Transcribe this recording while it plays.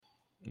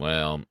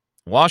Well,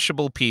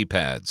 washable pee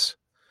pads.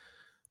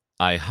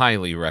 I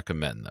highly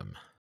recommend them.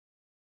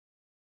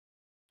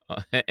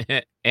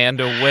 And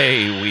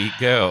away we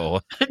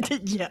go.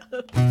 Yeah.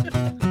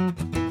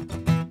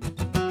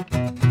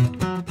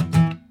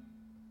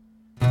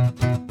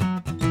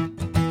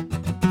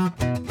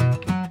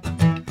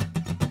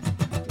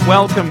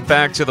 Welcome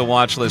back to the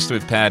Watch List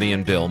with Pattie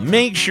and Bill.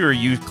 Make sure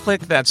you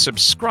click that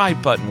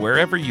subscribe button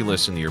wherever you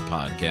listen to your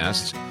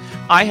podcasts.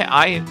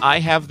 I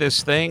have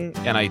this thing,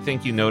 and I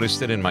think you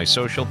noticed it in my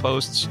social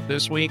posts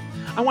this week.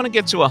 I want to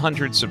get to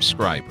 100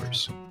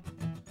 subscribers.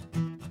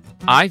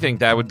 I think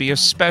that would be a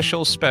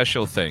special,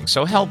 special thing.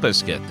 So help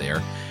us get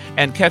there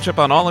and catch up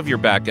on all of your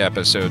back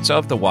episodes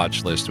of The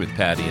Watch List with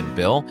Pattie and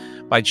Bill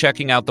by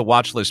checking out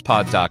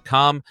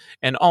thewatchlistpod.com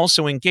and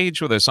also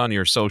engage with us on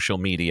your social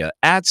media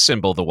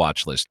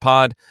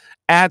 @TheWatchlistPod,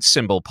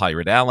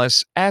 @Pirate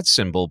Alice,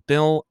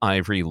 @Bill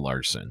Ivory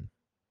Larson.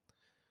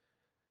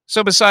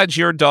 So besides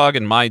your dog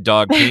and my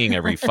dog peeing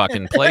every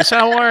fucking place,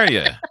 how are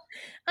you?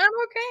 I'm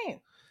okay.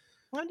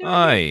 I'm doing good.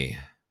 Aye.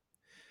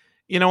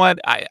 You know what?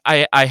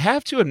 I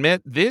have to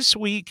admit, this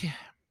week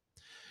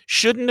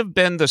shouldn't have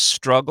been the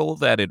struggle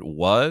that it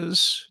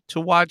was to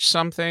watch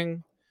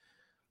something,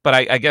 but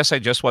I guess I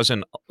just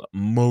wasn't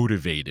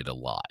motivated a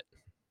lot.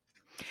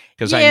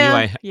 Because I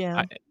knew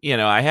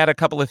I had a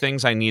couple of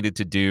things I needed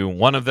to do.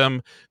 One of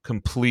them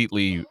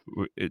completely,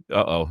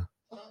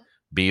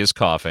 B is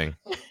coughing.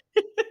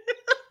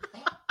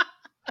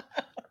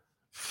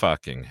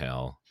 Fucking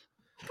hell.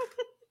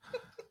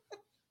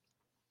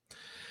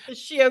 Is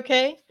she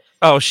okay?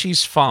 Oh,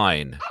 she's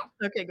fine.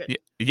 Okay, good.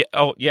 Yeah.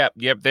 Oh, yep.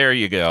 There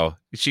you go.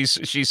 She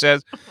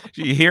says,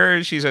 you hear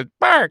her? She said,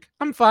 "Bark.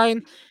 I'm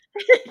fine.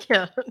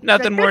 Yeah.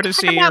 Nothing more to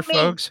see here,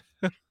 folks."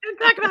 Don't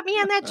talk about me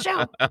on that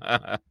show.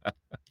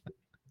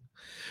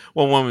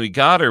 Well, when we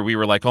got her, we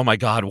were like, "Oh my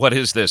God, what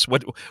is this?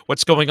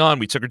 What's going on?"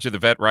 We took her to the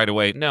vet right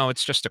away. No,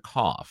 it's just a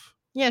cough.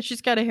 Yeah,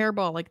 she's got a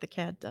hairball like the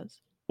cat does.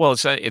 Well,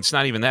 it's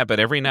not even that, but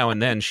every now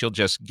and then she'll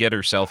just get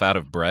herself out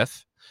of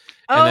breath.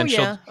 And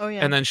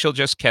then she'll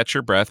just catch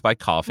her breath by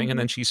coughing, and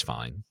then she's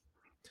fine.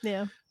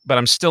 Yeah. But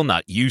I'm still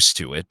not used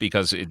to it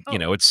because it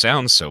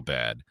sounds so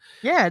bad.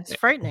 Yeah, it's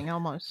frightening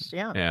almost.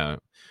 Yeah. Yeah.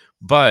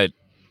 But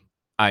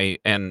I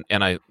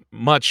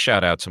much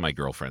shout out to my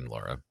girlfriend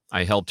Laura.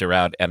 I helped her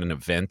out at an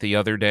event the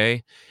other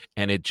day,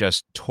 and it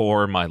just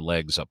tore my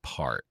legs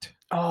apart.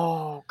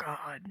 Oh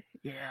God.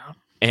 Yeah.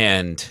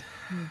 And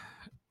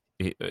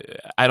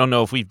I don't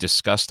know if we've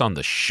discussed on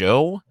the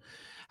show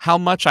how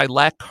much I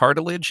lack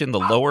cartilage in the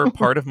lower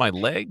part of my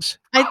legs.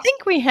 I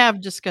think we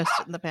have discussed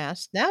it in the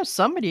past. Now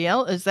somebody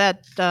else is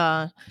that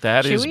that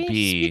Chewy is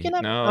B.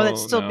 No,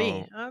 that's still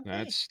B. Okay.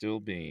 That's still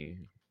B.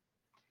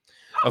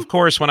 Of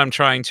course, when I'm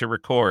trying to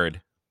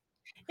record.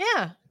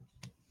 Yeah.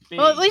 B.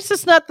 Well, at least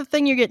it's not the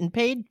thing you're getting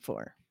paid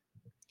for.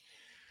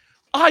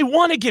 I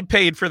want to get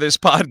paid for this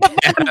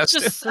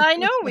podcast. I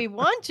know we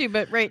want to,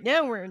 but right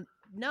now we're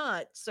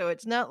not. So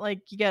it's not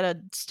like you got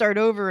to start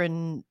over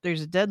and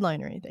there's a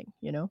deadline or anything,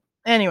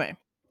 Anyway.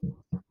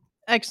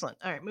 Excellent.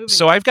 All right, moving.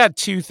 So I've got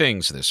two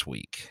things this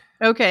week.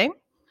 Okay.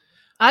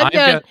 I've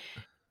got...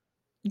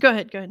 Go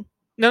ahead.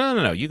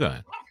 No. You go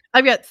ahead.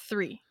 I've got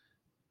 3.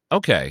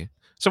 Okay.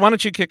 So why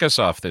don't you kick us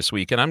off this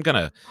week, and I'm going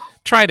to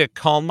try to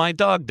calm my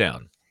dog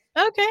down.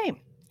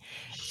 Okay.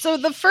 So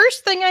the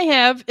first thing I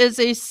have is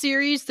a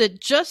series that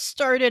just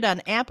started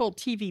on Apple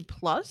TV+.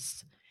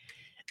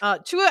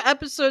 2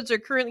 episodes are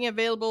currently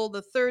available.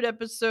 The third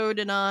episode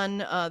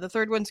the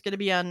third one's going to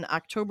be on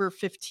October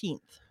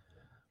 15th.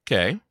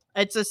 Okay.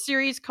 It's a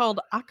series called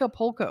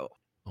Acapulco.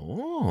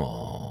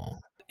 Oh.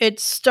 It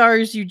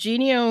stars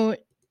Eugenio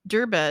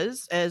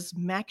Derbez as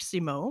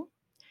Maximo,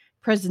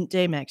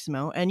 present-day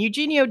Maximo. And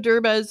Eugenio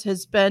Derbez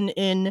has been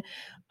in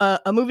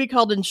a movie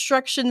called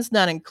Instructions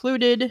Not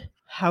Included,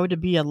 How to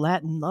Be a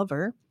Latin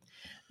Lover,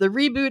 the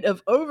reboot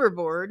of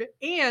Overboard,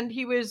 and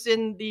he was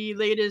in the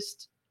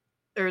latest,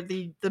 or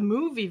the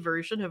movie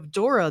version of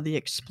Dora the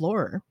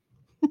Explorer.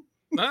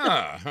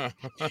 Yeah,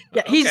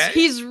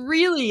 he's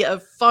really a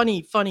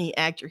funny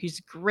actor. He's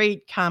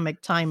great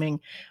comic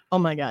timing. Oh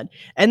my God.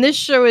 And this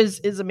show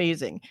is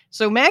amazing.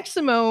 So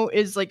Maximo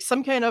is like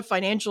some kind of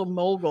financial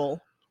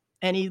mogul,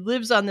 and he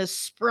lives on this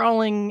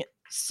sprawling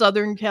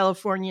Southern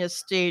California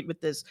estate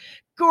with this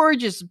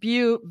gorgeous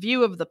view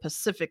of the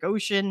Pacific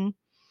Ocean.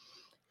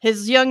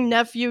 His young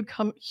nephew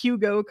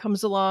Hugo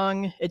comes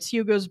along. It's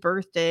Hugo's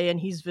birthday, and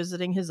he's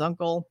visiting his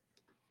uncle.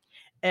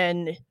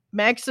 And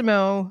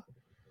Maximo,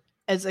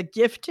 as a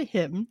gift to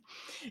him,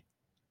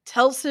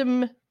 tells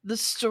him the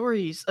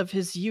stories of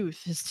his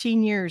youth, his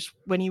teen years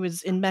when he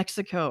was in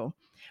Mexico,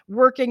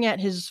 working at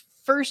his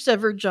first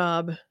ever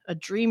job, a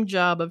dream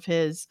job of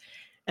his,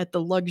 at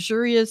the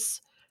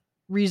luxurious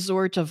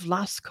resort of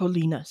Las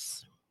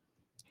Colinas.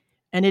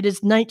 And it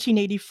is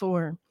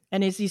 1984.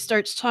 And as he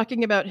starts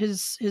talking about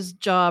his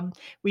job,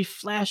 we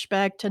flash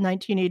back to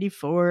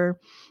 1984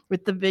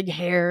 with the big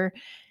hair,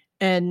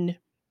 and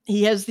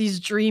he has these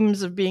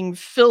dreams of being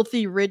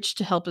filthy rich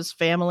to help his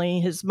family.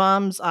 His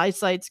mom's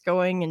eyesight's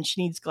going and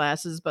she needs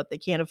glasses, but they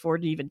can't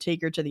afford to even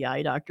take her to the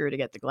eye doctor to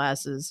get the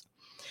glasses.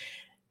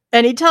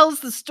 And he tells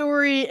the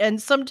story,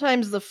 and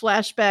sometimes the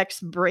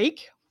flashbacks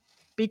break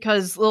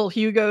because little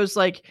Hugo's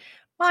like,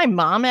 my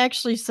mom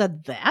actually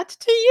said that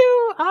to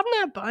you? I'm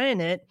not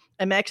buying it.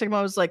 And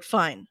Maximo was like,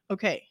 fine,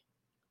 okay,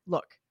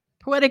 look,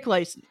 poetic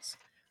license,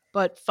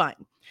 but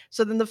fine.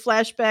 So then the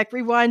flashback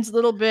rewinds a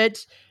little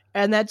bit,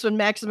 and that's when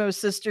Maximo's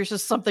sister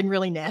says something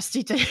really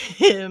nasty to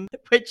him,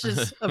 which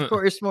is, of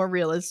course, more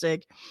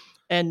realistic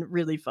and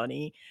really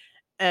funny.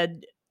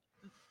 And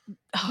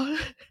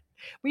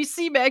we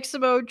see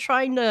Maximo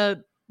trying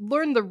to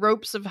learn the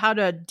ropes of how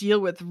to deal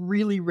with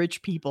really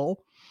rich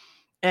people.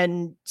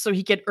 And so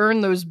he could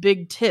earn those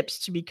big tips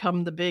to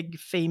become the big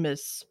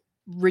famous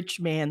rich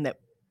man that,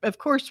 of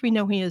course, we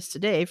know he is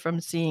today from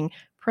seeing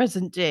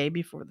present day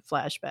before the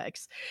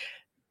flashbacks.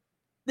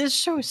 This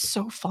show is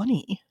so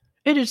funny.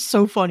 It is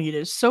so funny. It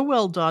is so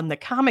well done. The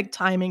comic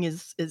timing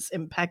is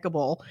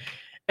impeccable.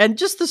 And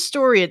just the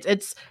story,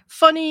 it's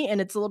funny and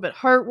it's a little bit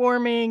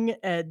heartwarming.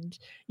 And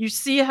you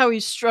see how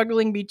he's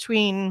struggling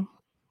between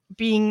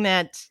being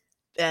that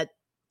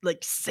like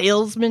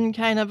salesman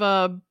kind of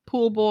a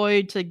pool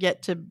boy to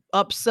get to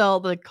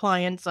upsell the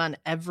clients on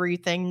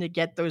everything to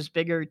get those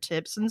bigger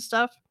tips and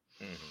stuff.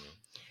 Mhm.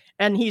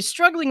 And he's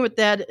struggling with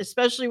that,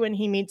 especially when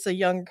he meets a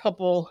young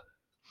couple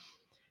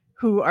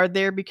who are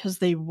there because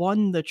they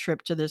won the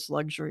trip to this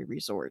luxury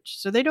resort.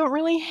 So they don't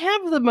really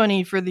have the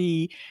money for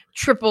the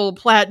triple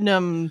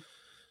platinum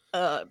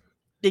uh,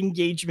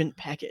 engagement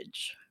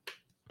package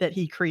that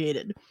he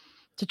created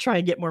to try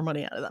and get more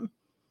money out of them.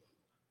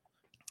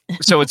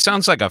 So it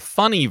sounds like a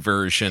funny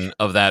version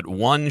of that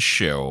one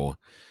show,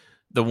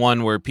 the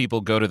one where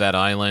people go to that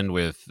island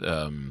with,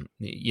 and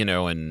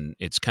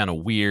it's kind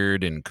of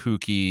weird and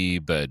kooky,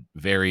 but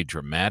very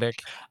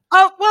dramatic.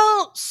 Oh,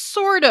 well,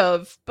 sort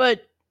of,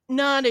 but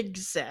not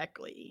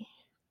exactly.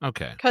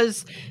 Okay.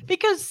 Because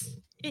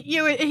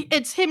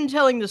it's him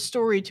telling the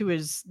story to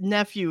his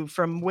nephew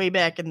from way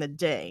back in the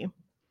day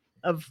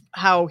of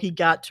how he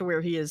got to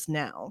where he is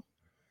now.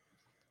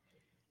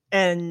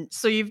 And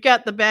so you've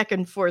got the back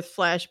and forth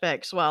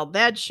flashbacks while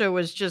that show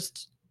was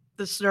just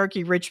the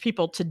snarky rich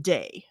people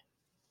today.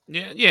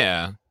 Yeah.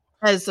 Yeah.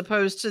 As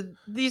opposed to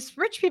these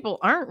rich people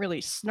aren't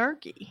really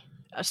snarky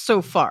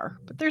so far,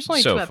 but there's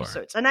only So 2 far.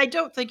 episodes. And I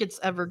don't think it's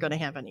ever going to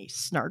have any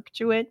snark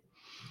to it.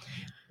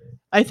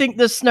 I think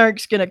the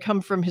snark's going to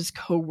come from his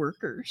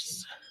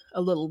coworkers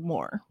a little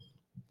more.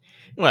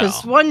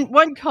 Because Well,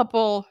 one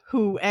couple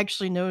who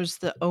actually knows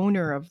the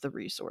owner of the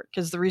resort,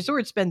 because the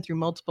resort's been through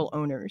multiple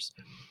owners,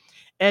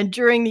 and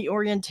during the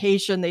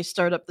orientation, they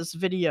start up this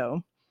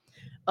video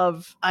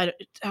of I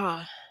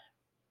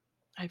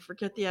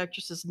forget the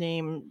actress's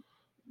name,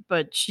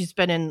 but she's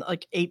been in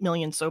like 8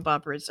 million soap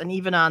operas, and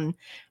even on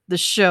the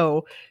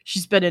show,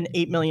 she's been in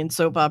 8 million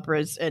soap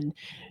operas, and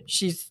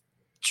she's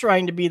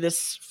trying to be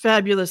this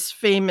fabulous,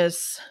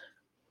 famous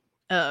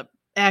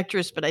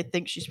actress, but I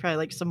think she's probably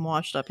like some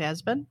washed up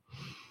has been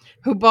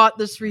who bought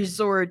this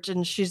resort,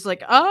 and she's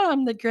like, oh,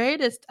 I'm the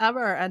greatest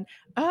ever. And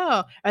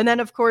then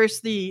of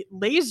course the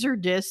laser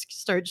disc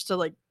starts to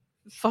like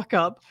fuck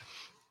up.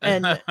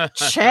 And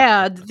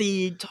Chad,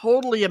 the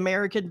totally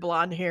American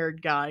blonde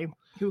haired guy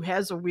who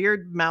has a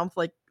weird mouth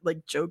like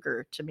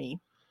Joker to me.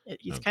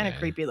 He's kind of okay.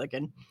 creepy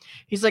looking.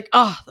 He's like,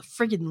 oh, the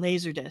friggin'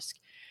 laser disc.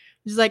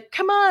 He's like,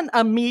 come on,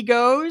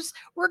 amigos.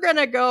 We're going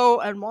to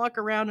go and walk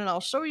around and I'll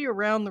show you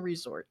around the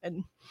resort.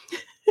 And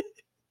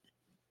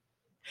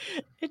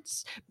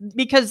it's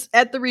because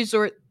at the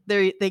resort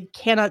they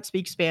cannot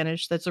speak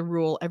Spanish. That's a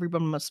rule.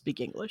 Everyone must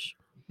speak English,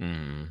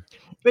 Mm.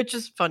 which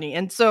is funny.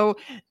 And so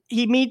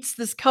he meets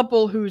this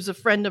couple who's a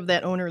friend of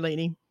that owner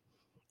lady,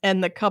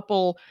 and the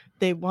couple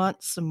they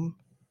want some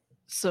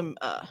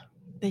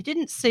they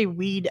didn't say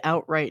weed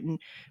outright, and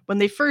when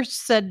they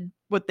first said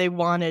what they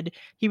wanted,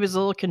 he was a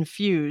little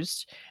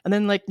confused, and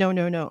then like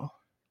no,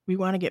 we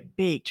want to get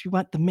baked, we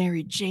want the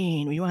Mary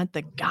Jane, we want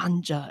the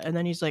ganja. And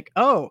then he's like,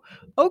 oh,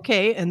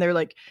 okay. And they're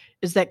like,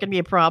 is that gonna be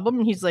a problem?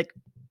 And he's like,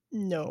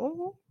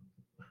 no.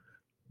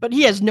 But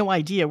he has no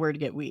idea where to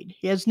get weed.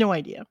 He has no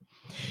idea.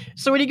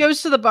 So when he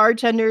goes to the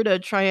bartender to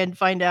try and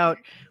find out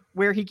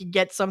where he could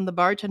get some, the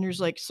bartender's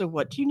like, so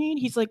what do you need?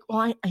 He's like,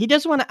 well, he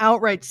doesn't want to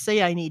outright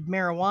say I need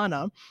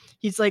marijuana.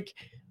 He's like,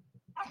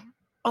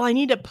 well, I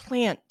need a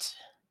plant.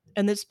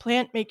 And this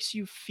plant makes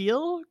you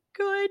feel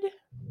good,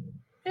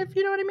 if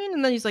you know what I mean.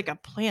 And then he's like, a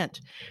plant.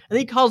 And then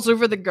he calls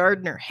over the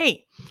gardener.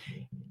 Hey,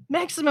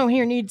 Maximo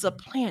here needs a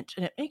plant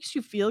and it makes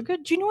you feel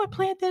good. Do you know what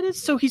plant that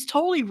is? So he's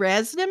totally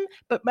razzing him,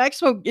 but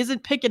Maximo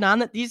isn't picking on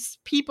that these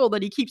people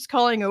that he keeps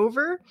calling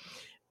over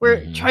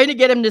were trying to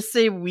get him to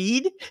say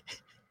weed.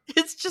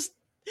 It's just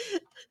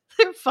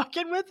they're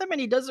fucking with him and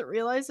he doesn't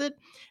realize it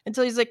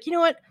until he's like, you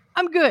know what?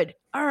 I'm good.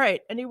 All right.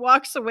 And he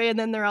walks away and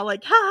then they're all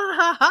like, ha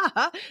ha ha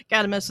ha.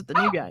 Gotta mess with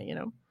the new guy, you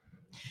know?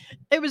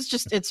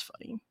 It's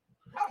funny.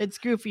 It's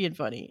goofy and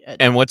funny.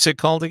 And what's it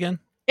called again?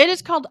 It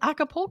is called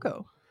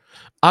Acapulco.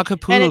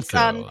 Acapulco. And it's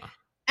on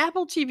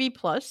Apple TV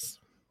Plus.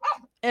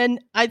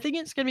 And I think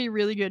it's going to be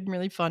really good and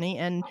really funny.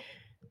 And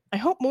I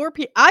hope more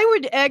people. I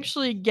would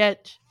actually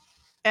get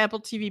Apple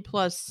TV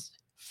Plus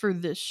for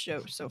this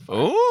show so far.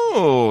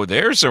 Oh,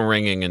 there's a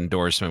ringing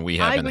endorsement we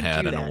haven't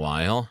had in a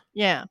while.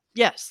 Yeah.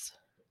 Yes.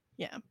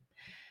 Yeah.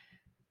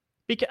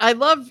 Because I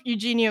love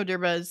Eugenio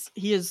Derbez.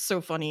 He is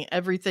so funny.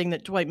 Everything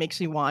that Dwight makes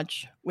me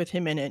watch with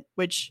him in it,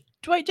 which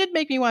Dwight did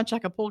make me watch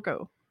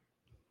Acapulco.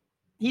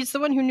 He's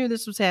the one who knew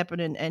this was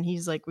happening, and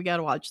he's like, "We got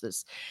to watch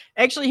this."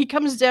 Actually, he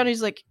comes down.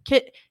 He's like,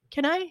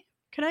 "Can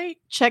I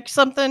check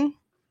something?"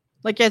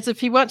 Like as if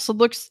he wants to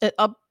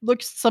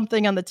look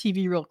something on the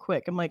TV real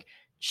quick. I'm like,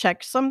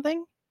 "Check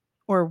something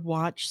or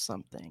watch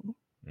something?"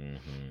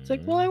 It's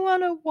like, "Well, I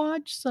want to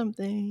watch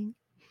something."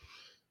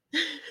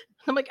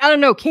 I'm like, "I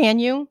don't know. Can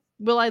you?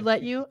 Will I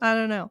let you? I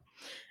don't know."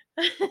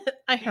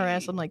 I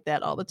harass him like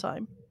that all the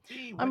time.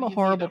 I'm a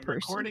horrible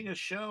person. Recording a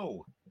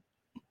show.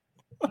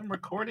 I'm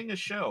recording a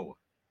show.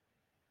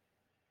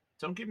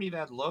 Don't give me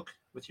that look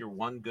with your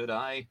one good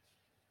eye.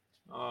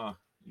 Oh,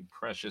 you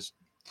precious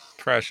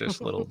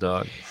little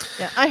dog.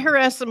 Yeah, I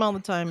harass him all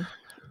the time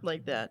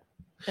like that.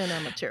 And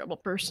I'm a terrible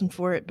person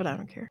for it, but I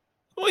don't care.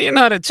 Well, you're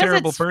not a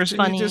terrible person.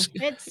 Funny. You just,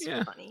 it's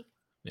funny.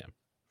 Yeah.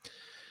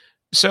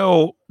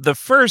 So the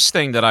first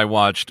thing that I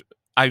watched,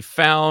 I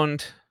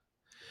found,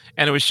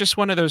 and it was just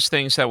one of those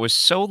things that was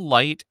so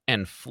light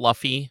and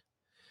fluffy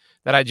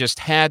that I just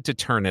had to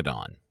turn it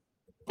on.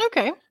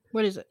 Okay.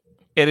 What is it?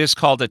 It is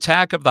called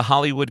Attack of the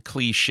Hollywood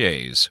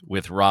Cliches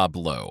with Rob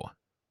Lowe.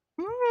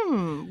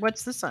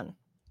 What's this on?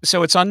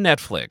 So it's on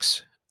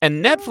Netflix.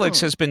 And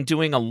Netflix has been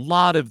doing a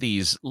lot of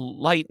these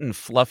light and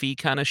fluffy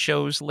kind of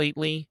shows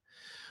lately.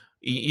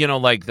 You know,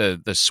 like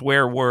the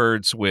swear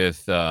words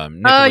with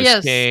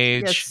Nicolas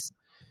Cage. Yes.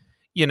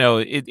 You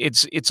know,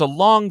 it's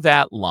along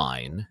that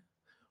line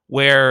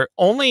where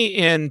only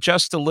in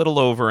just a little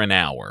over an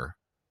hour,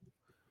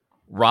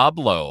 Rob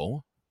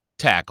Lowe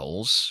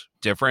tackles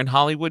different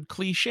Hollywood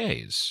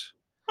cliches.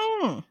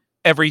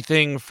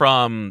 Everything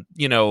from,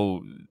 you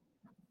know,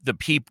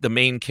 the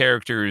main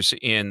characters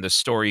in the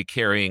story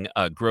carrying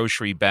a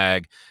grocery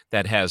bag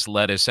that has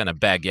lettuce and a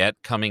baguette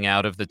coming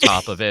out of the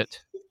top of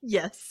it.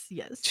 Yes.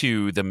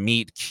 To the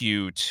meet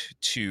cute,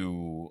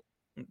 to,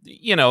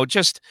 you know,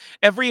 just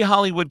every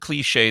Hollywood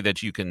cliche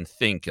that you can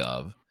think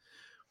of.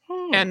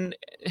 And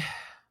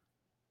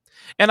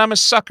I'm a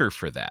sucker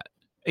for that.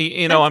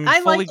 You know,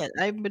 I like it.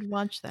 I would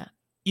watch that.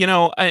 You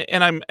know,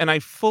 I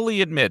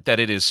fully admit that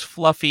it is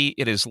fluffy,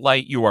 it is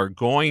light. You are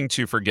going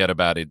to forget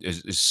about it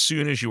as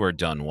soon as you are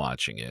done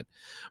watching it.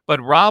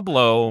 But Rob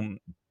Lowe,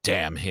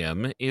 damn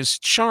him, is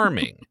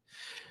charming.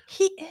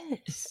 He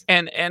is.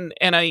 And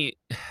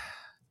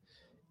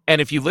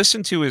if you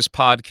listen to his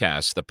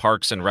podcast, the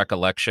Parks and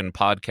Recollection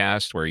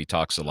podcast, where he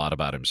talks a lot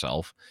about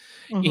himself,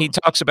 he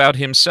talks about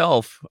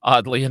himself,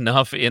 oddly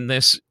enough, in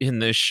this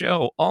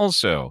show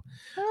also.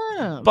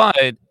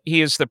 But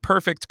he is the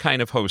perfect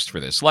kind of host for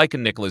this, like a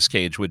Nicolas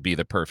Cage would be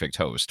the perfect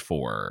host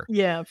for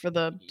the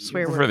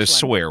swear words. For the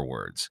swear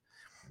words.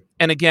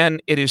 And again,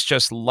 it is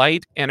just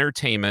light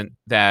entertainment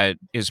that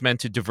is meant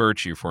to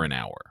divert you for an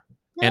hour.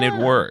 And it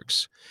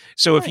works.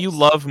 So if you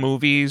love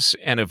movies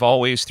and have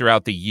always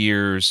throughout the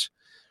years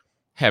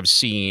have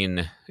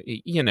seen,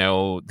 you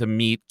know, the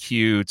meet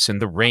cutes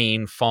and the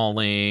rain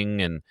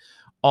falling and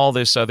all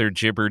this other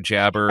jibber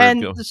jabber.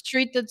 And the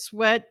street that's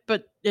wet,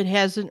 but it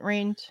hasn't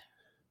rained.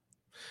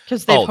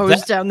 Because they've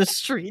hosed down the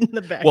street in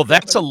the back. Well,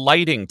 that's a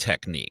lighting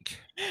technique.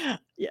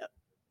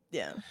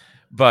 Yeah.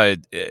 But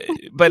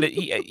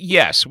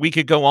yes, we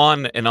could go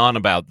on and on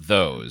about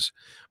those.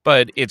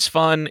 But it's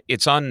fun.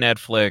 It's on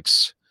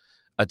Netflix.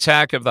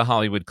 Attack of the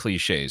Hollywood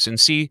Cliches. And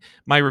see,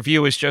 my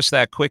review is just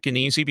that quick and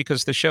easy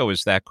because the show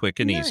is that quick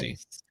and easy.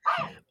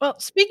 Well,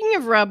 speaking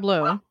of Rob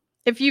Lowe,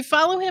 if you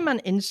follow him on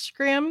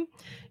Instagram,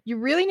 you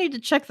really need to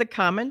check the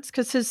comments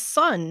because his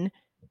son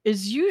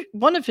is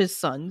one of his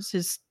sons.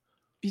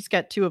 He's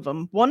got two of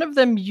them. One of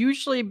them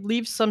usually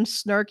leaves some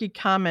snarky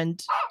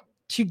comment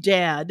to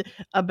dad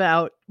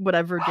about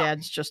whatever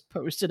dad's just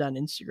posted on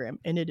Instagram.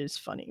 And it is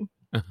funny.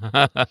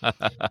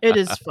 It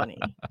is funny.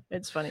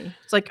 It's funny.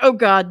 It's like, oh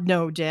God,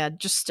 no, dad,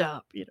 just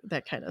stop. You know,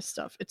 that kind of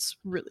stuff. It's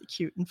really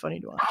cute and funny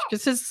to watch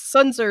because his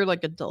sons are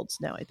like adults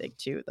now, I think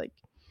too, like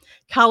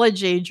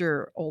college age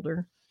or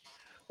older.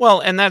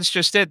 Well, and that's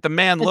just it. The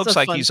man looks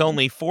like he's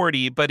only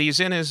 40, but he's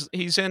in his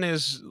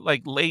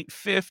like late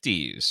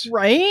 50s.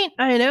 Right?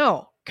 I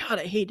know. God,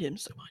 I hate him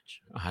so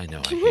much. I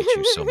know. I hate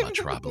you so much,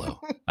 Rob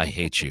Lowe. I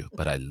hate you,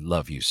 but I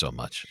love you so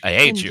much. I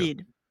hate you.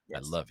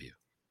 Yes. I love you.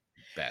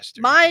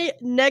 Bastard. My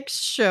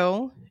next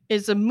show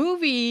is a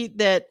movie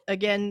that,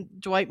 again,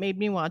 Dwight made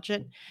me watch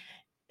it.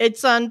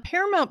 It's on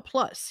Paramount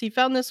Plus. He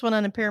found this one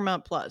on a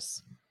Paramount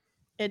Plus.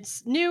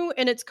 It's new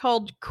and it's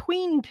called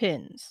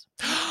Queenpins.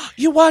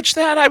 You watched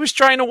that? I was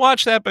trying to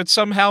watch that, but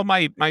somehow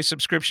my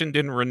subscription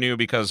didn't renew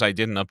because I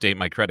didn't update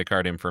my credit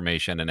card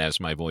information. And as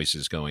my voice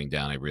is going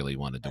down, I really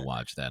wanted to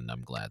watch that, and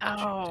I'm glad that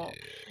you did.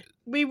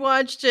 We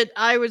watched it.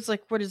 I was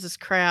like, what is this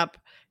crap?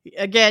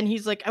 Again,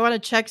 he's like, I want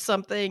to check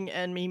something,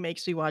 and he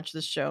makes me watch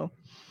this show.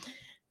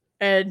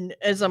 And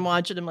as I'm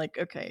watching, I'm like,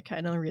 okay, I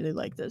kind of really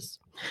like this.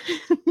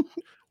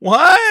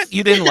 What?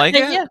 You didn't like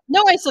it? Yeah.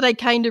 No, I said I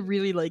kind of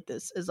really like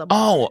this. As I'm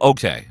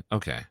okay.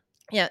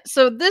 Yeah,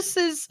 so this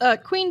is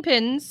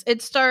Queenpins.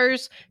 It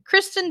stars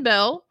Kristen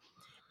Bell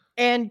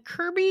and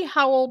Kirby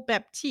Howell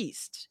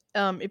Baptiste.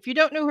 If you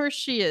don't know who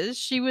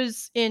she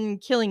was in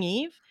Killing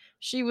Eve.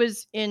 She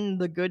was in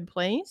The Good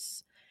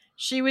Place.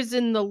 She was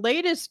in the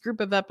latest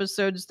group of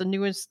episodes, the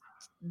newest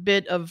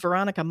bit of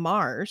Veronica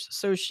Mars.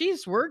 So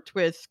she's worked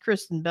with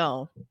Kristen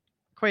Bell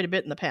quite a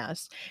bit in the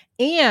past.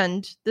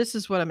 And this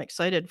is what I'm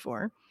excited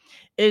for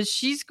is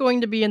she's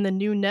going to be in the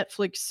new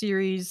Netflix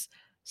series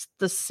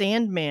The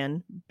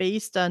Sandman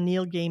based on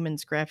Neil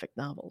Gaiman's graphic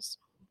novels.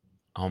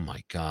 Oh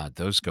my God,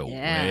 those go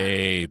Yeah.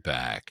 way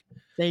back.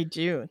 They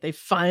do. They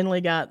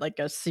finally got like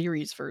a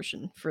series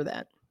version for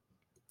that.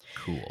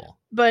 Cool.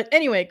 But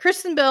anyway,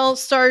 Kristen Bell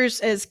stars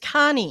as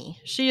Connie.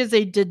 She is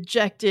a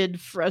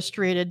dejected,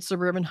 frustrated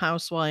suburban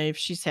housewife.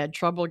 She's had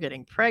trouble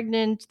getting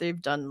pregnant.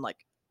 They've done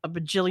like a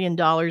bajillion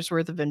dollars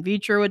worth of in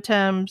vitro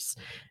attempts,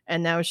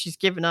 and now she's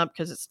given up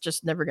because it's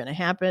just never going to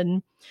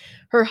happen.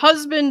 Her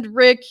husband,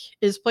 Rick,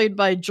 is played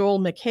by Joel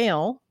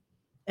McHale,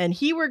 and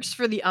he works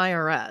for the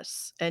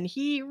IRS, and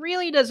he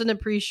really doesn't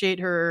appreciate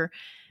her.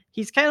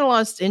 He's kind of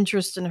lost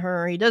interest in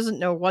her. He doesn't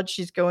know what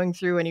she's going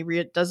through, and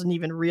he doesn't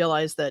even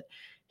realize that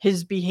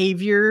his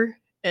behavior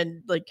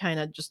and like kind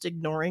of just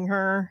ignoring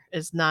her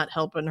is not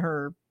helping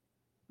her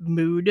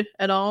mood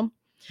at all.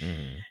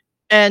 Mhm.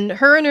 And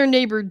her and her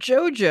neighbor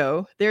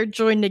Jojo, they're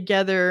joined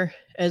together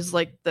as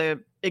like the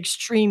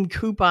extreme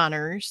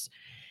couponers,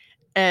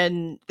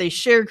 and they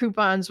share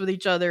coupons with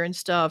each other and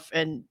stuff.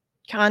 And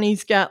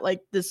Connie's got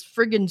like this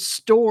friggin'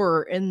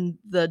 store in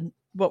the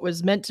what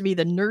was meant to be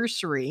the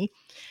nursery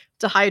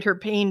to hide her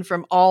pain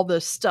from all the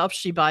stuff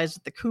she buys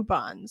with the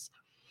coupons.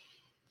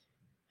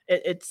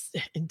 It's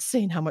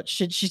insane how much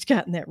shit she's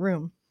got in that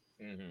room.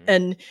 Mhm.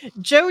 And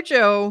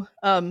Jojo,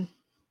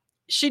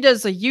 she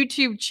does a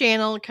YouTube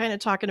channel kind of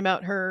talking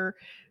about her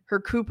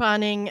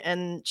couponing,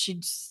 and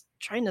she's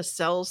trying to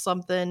sell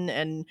something,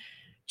 and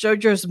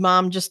Jojo's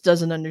mom just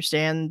doesn't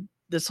understand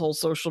this whole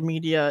social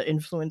media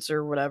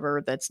influencer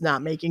whatever that's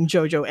not making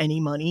Jojo any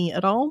money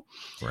at all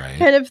Right.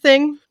 kind of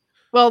thing.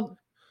 Well,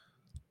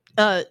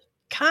 uh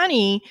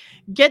Connie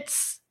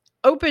gets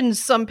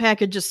opens some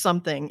package of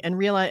something and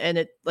realize and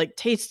it like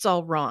tastes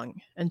all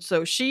wrong. And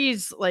so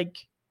she's like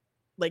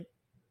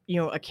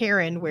a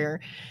Karen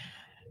where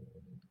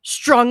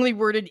strongly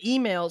worded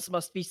emails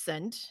must be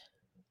sent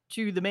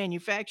to the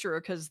manufacturer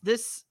because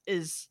this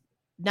is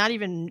not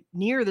even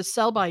near the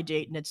sell by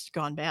date and it's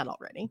gone bad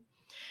already.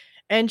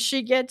 And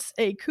she gets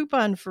a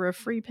coupon for a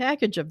free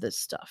package of this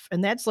stuff.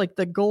 And that's like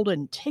the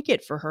golden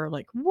ticket for her.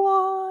 Like,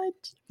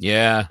 what?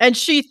 Yeah. And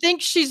she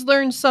thinks she's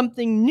learned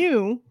something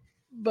new,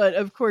 but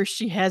of course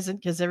she hasn't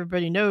because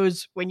everybody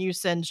knows when you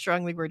send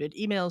strongly worded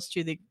emails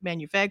to the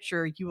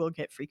manufacturer, you will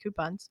get free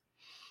coupons.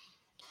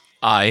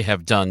 I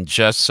have done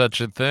just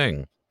such a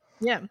thing.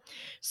 Yeah.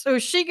 So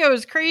she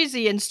goes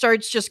crazy and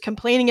starts just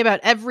complaining about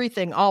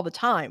everything all the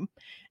time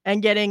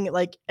and getting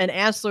like an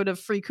assload of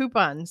free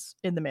coupons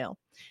in the mail.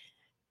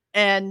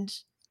 And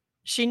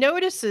she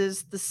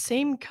notices the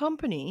same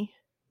company,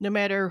 no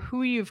matter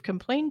who you've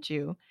complained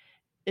to,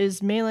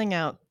 is mailing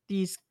out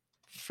these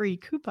free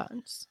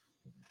coupons.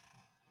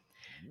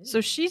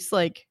 So she's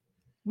like,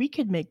 we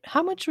could make,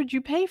 how much would you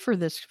pay for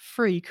this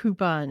free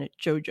coupon,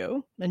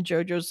 Jojo? And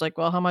Jojo's like,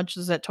 well, how much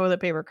does that toilet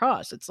paper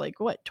cost? It's like,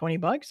 what,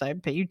 $20?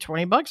 I'd pay you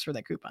 $20 for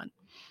that coupon.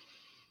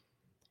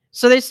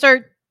 So they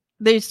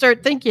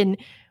start thinking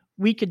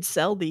we could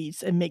sell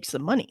these and make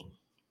some money.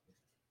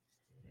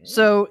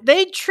 So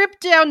they trip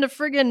down to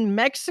friggin'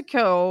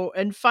 Mexico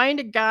and find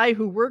a guy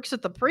who works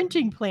at the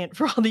printing plant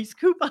for all these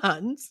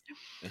coupons.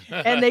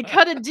 And they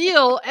cut a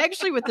deal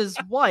actually with his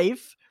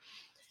wife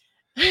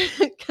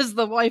because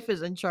the wife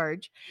is in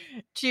charge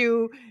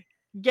to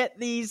get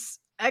these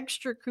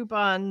extra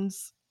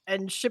coupons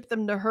and ship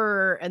them to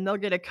her, and they'll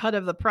get a cut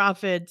of the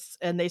profits.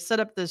 And they set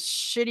up this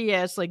shitty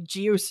ass like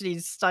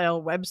GeoCities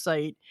style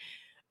website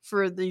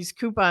for these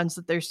coupons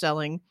that they're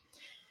selling,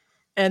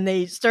 and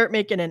they start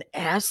making an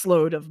ass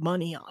load of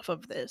money off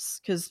of this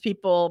because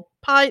people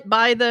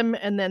buy them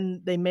and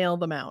then they mail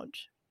them out,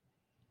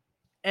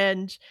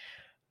 and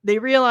they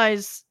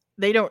realize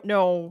they don't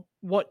know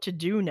what to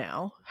do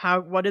now.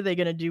 What are they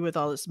going to do with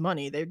all this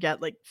money? They've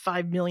got like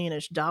 $5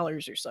 million-ish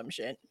or some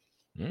shit.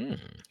 Mm.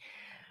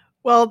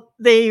 Well,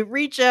 they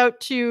reach out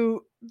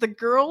to the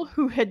girl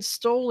who had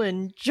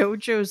stolen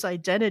Jojo's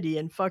identity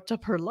and fucked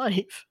up her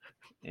life,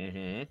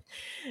 Mm-hmm.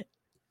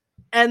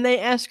 and they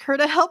ask her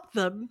to help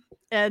them.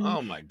 And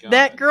Oh my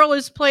that God. girl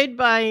is played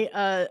by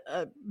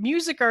a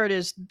music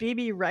artist,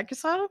 Baby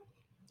Rexa,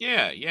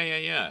 Yeah. Yeah. Yeah.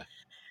 Yeah.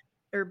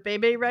 or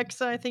Bebe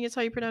Rexa, I think is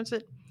how you pronounce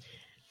it.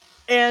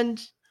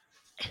 And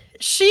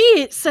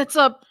she sets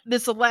up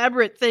this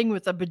elaborate thing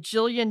with a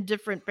bajillion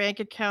different bank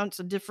accounts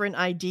and different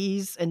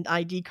IDs and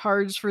ID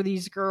cards for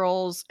these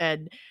girls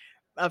and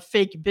a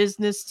fake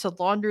business to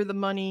launder the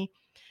money.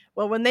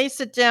 Well, when they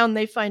sit down,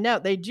 they find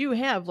out they do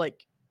have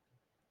like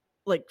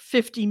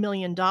 $50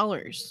 million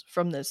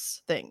from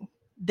this thing.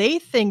 They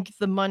think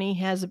the money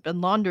hasn't been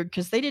laundered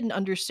because they didn't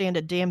understand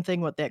a damn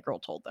thing what that girl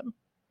told them.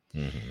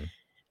 Mm-hmm.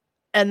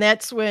 And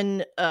that's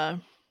when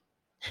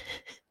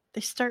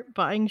they start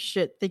buying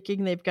shit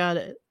thinking they've got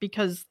it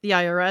because the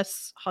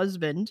IRS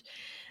husband,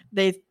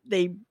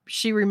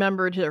 she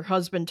remembered her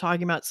husband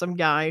talking about some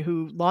guy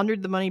who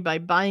laundered the money by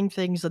buying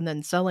things and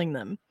then selling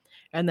them.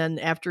 And then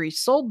after he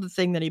sold the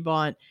thing that he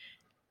bought,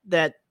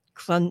 that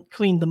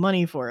cleaned the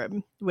money for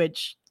him,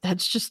 which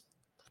that's just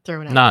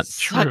throwing out Not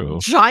true.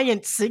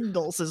 giant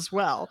signals as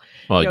well.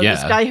 Well, This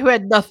yeah. guy who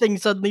had nothing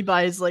suddenly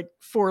buys like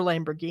 4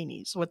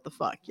 Lamborghinis. What the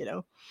fuck,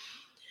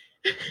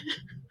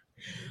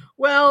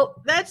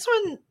 Well, that's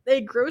when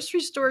a grocery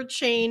store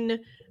chain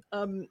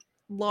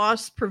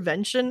loss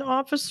prevention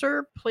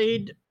officer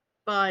played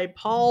by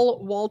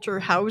Paul Walter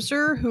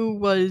Hauser, who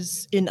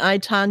was in I,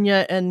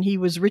 Tonya, and he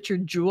was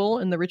Richard Jewell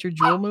in the Richard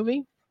Jewell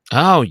movie.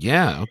 Oh,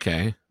 yeah.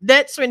 Okay.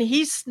 That's when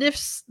he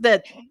sniffs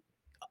that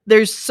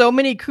there's so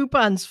many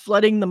coupons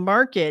flooding the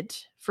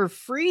market for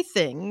free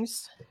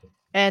things,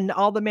 and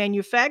all the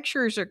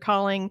manufacturers are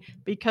calling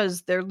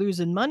because they're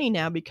losing money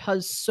now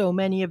because so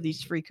many of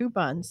these free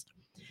coupons.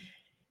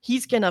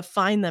 He's going to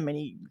find them, and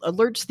he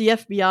alerts the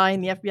FBI,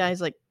 and the FBI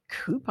is like,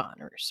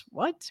 couponers?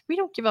 What? We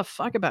don't give a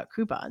fuck about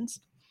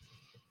coupons.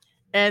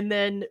 And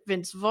then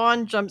Vince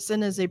Vaughn jumps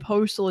in as a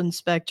postal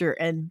inspector,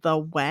 and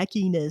the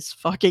wackiness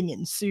fucking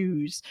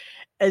ensues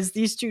as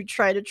these two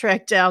try to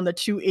track down the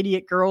 2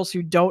 idiot girls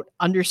who don't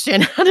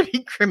understand how to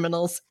be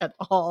criminals at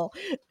all.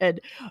 And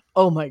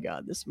oh my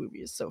God, this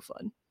movie is so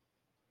fun.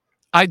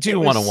 I do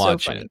want to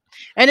watch it.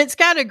 And it's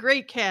got a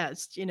great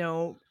cast,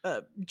 Joel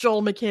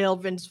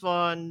McHale, Vince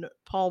Vaughn,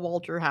 Paul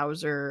Walter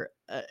Hauser,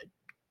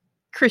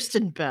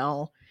 Kristen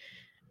Bell.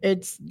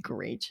 It's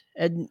great.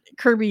 And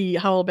Kirby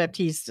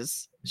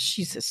Howell-Baptiste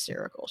she's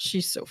hysterical.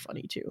 She's so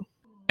funny too.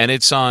 And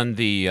it's on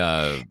the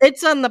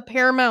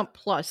Paramount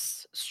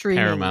Plus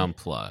streaming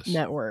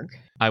network.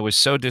 I was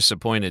so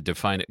disappointed to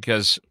find it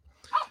because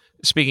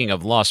speaking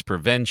of loss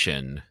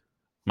prevention,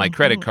 my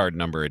credit card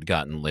number had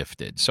gotten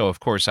lifted. So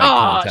of course I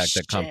contact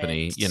the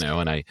company,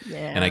 and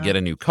I get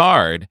a new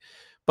card.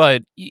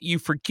 But you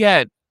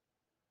forget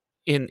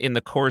in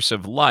the course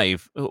of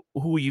life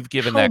who you've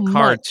given that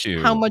card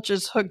to. How much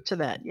is hooked to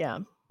that? Yeah.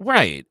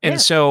 Right.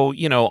 And so,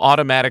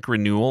 automatic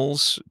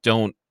renewals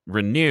don't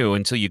renew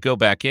until you go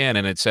back in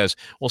and it says,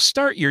 well,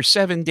 start your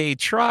 7-day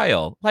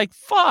trial. Like,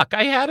 fuck,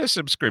 I had a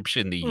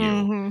subscription to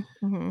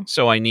you.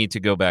 So I need to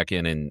go back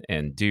in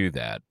and do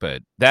that.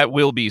 But that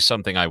will be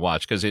something I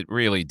watch because it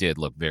really did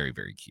look very,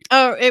 very cute.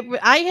 Oh,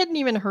 I hadn't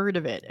even heard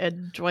of it.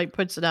 And Dwight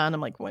puts it on.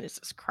 I'm like, what is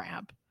this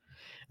crap?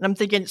 And I'm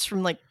thinking it's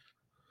from like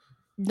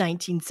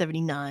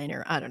 1979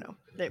 or I don't know.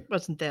 It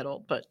wasn't that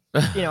old, but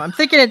I'm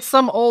thinking it's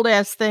some old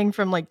ass thing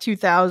from like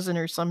 2000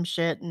 or some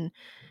shit, and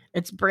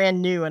it's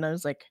brand new. And I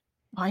was like,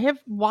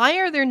 why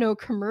are there no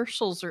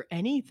commercials or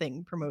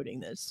anything promoting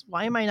this?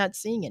 Why am I not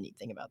seeing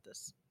anything about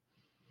this?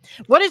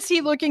 What is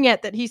he looking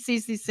at that he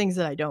sees these things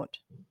that I don't?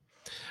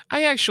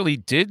 I actually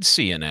did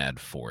see an ad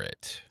for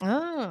it.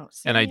 Oh,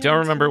 and I don't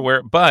remember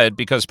where, but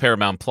because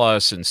Paramount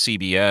Plus and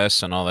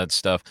CBS and all that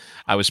stuff,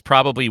 I was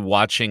probably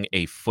watching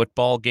a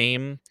football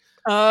game.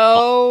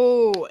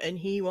 Oh, and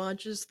he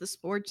watches the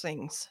sports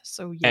things.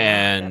 So yeah.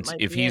 And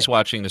if he's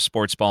watching the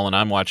sports ball and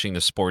I'm watching the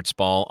sports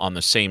ball on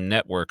the same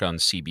network on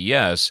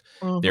CBS,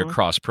 they're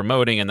cross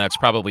promoting, and that's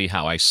probably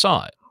how I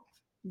saw it.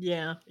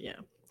 Yeah.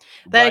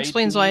 That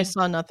explains why I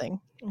saw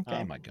nothing.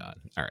 Okay. Oh my God.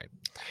 All right.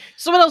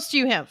 So what else do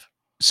you have?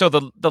 So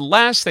the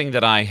last thing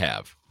that I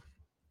have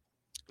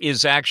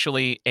is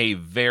actually a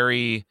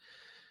very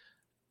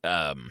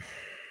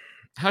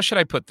how should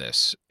I put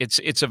this?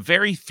 It's a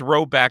very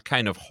throwback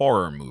kind of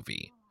horror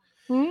movie.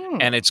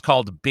 And it's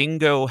called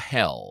Bingo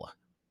Hell.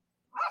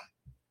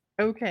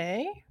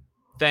 Okay.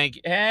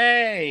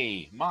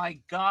 Hey, my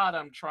God,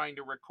 I'm trying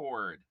to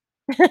record.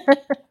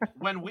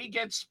 When we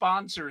get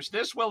sponsors,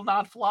 this will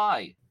not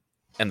fly.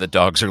 And the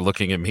dogs are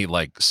looking at me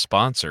like,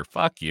 sponsor,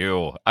 fuck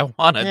you. I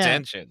want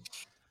attention.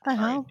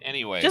 Right,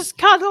 anyway. Just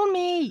cuddle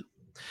me.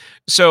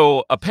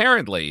 So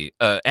apparently,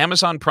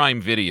 Amazon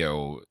Prime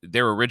Video,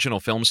 their original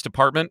films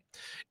department,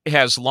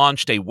 has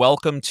launched a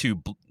Welcome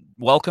to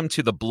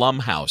the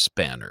Blumhouse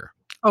banner.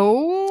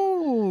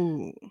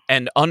 Oh.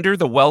 And under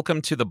the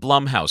Welcome to the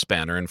Blumhouse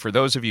banner, and for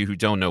those of you who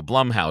don't know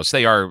Blumhouse,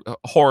 they are a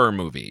horror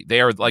movie. They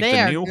are like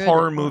the new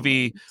horror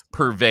movie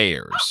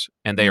purveyors,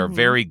 and they are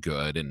very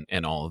good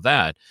and all of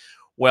that.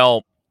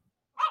 Well,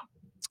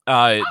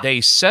 they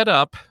set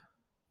up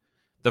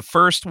the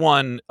first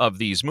one of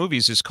these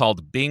movies is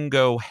called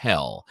Bingo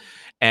Hell,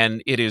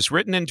 and it is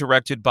written and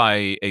directed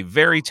by a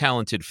very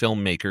talented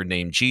filmmaker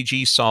named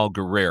Gigi Saul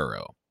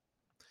Guerrero.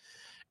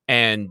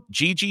 And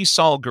Gigi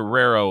Saul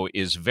Guerrero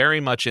is very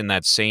much in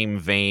that same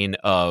vein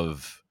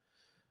of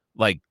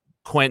like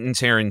Quentin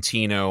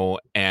Tarantino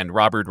and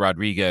Robert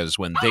Rodriguez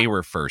when they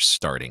were first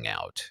starting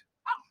out.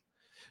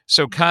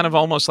 So kind of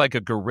almost like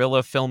a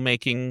guerrilla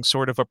filmmaking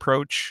sort of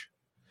approach.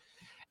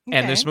 Okay.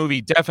 And this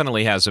movie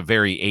definitely has a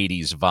very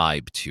 80s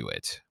vibe to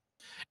it.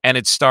 And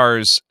it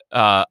stars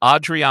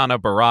Adriana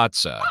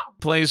Barraza,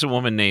 plays a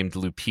woman named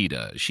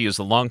Lupita. She is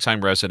a longtime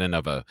resident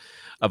of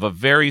a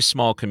very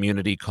small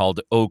community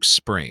called Oak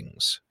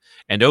Springs.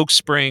 And Oak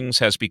Springs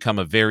has become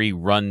a very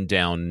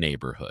run-down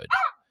neighborhood.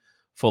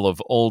 full of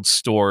old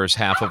stores.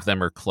 Half of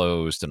them are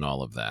closed and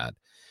all of that.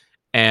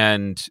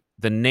 And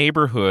the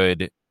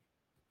neighborhood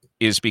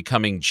is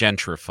becoming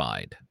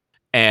gentrified.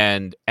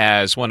 And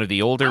as one of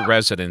the older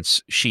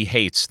residents, she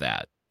hates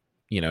that.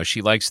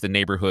 She likes the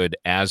neighborhood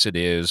as it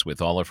is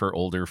with all of her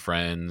older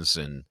friends.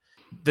 And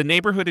the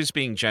neighborhood is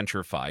being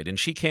gentrified, and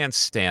she can't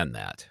stand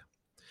that.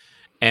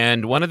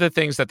 And one of the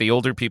things that the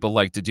older people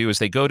like to do is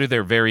they go to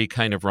their very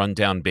kind of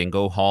rundown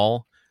bingo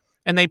hall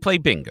and they play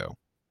bingo.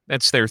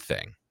 That's their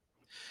thing.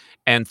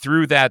 And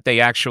through that, they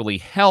actually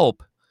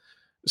help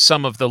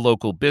some of the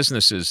local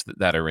businesses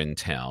that are in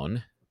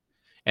town,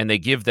 and they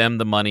give them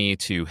the money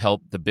to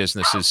help the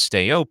businesses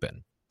stay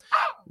open.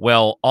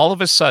 Well, all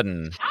of a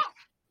sudden,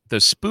 the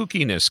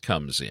spookiness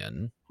comes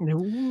in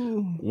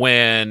Ooh.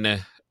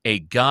 when a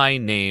guy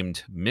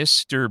named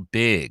Mr.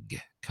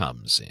 Big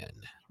comes in.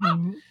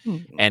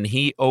 And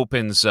he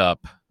opens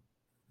up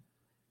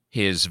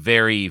his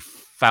very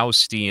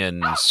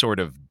Faustian sort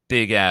of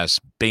big-ass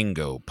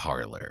bingo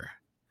parlor.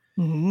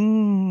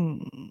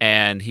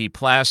 And he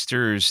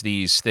plasters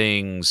these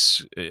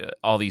things,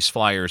 all these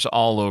flyers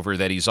all over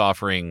that he's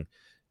offering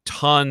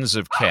tons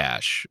of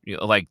cash,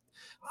 like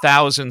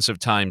thousands of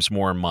times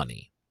more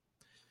money.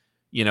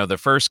 The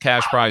first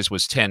cash prize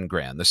was 10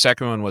 grand. The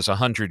second one was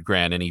 100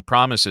 grand, and he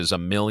promises $1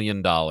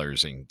 million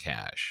in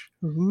cash.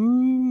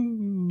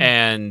 Ooh.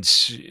 And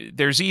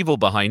there's evil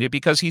behind it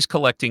because he's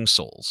collecting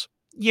souls,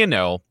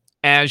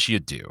 as you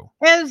do.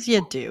 As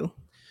you do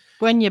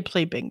when you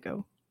play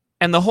bingo.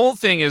 And the whole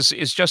thing is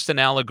just an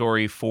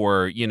allegory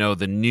for,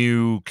 the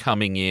new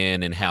coming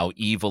in and how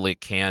evil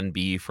it can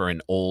be for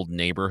an old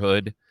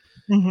neighborhood.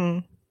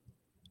 Mm-hmm.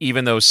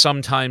 Even though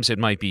sometimes it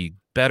might be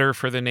better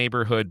for the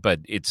neighborhood, but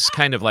it's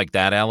kind of like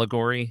that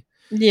allegory.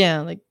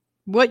 Yeah, like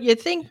what you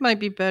think might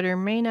be better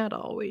may not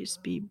always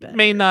be better.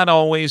 May not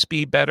always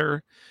be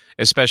better,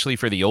 especially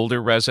for the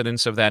older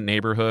residents of that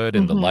neighborhood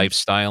and the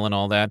lifestyle and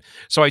all that.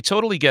 So I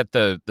totally get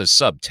the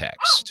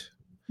subtext.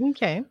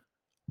 Okay.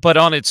 But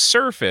on its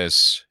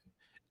surface,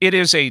 it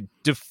is a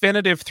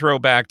definitive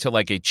throwback to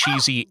like a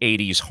cheesy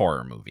 80s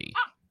horror movie.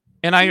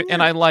 And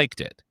I liked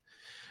it.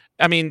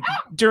 I mean,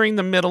 during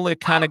the middle, it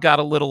kind of got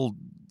a little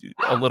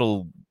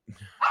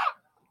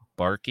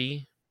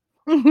barky.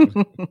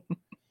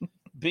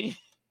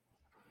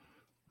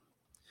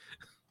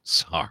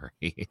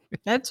 Sorry.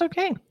 That's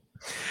okay.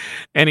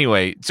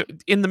 Anyway, so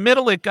in the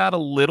middle, it got a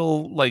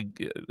little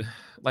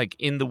like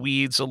in the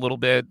weeds a little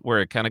bit,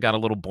 where it kind of got a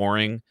little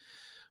boring.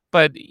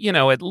 But,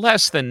 at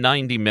less than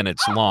 90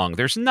 minutes long,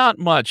 there's not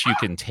much you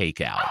can take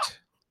out.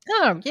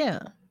 Oh, yeah.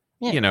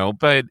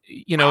 But,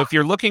 if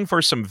you're looking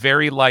for some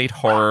very light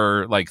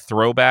horror, like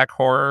throwback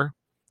horror,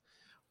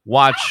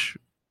 watch,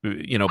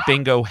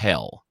 Bingo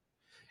Hell.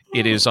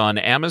 It is on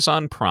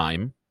Amazon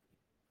Prime.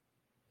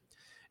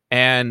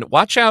 And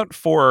watch out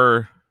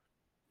for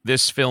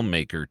this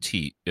filmmaker.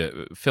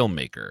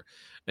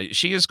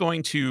 She's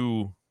going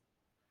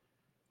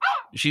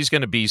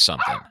to be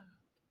something.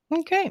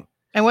 Okay.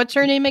 And what's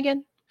her name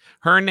again?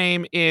 Her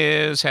name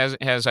is,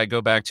 as I go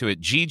back to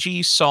it,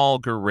 Gigi Saul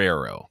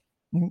Guerrero.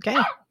 Okay.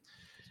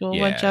 So we'll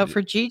watch out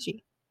for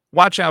Gigi.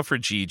 Watch out for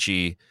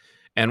Gigi.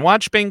 And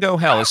watch Bingo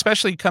Hell,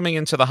 especially coming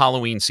into the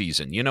Halloween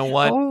season. You know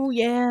what? Oh,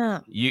 yeah.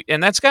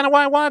 And that's kind of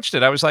why I watched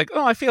it. I was like,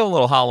 oh, I feel a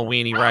little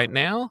Halloween-y right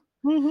now.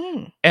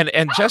 Mm-hmm.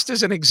 And just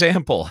as an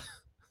example,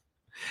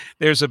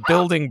 there's a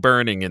building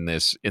burning in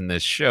this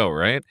show,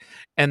 right?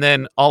 And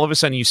then all of a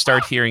sudden you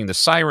start hearing the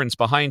sirens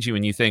behind you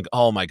and you think,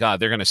 oh my God,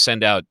 they're going to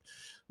send out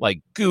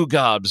like goo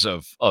gobs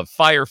of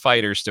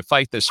firefighters to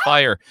fight this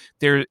fire.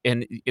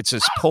 And it's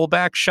this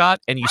pullback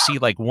shot and you see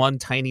like one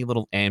tiny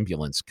little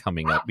ambulance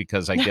coming up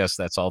because I guess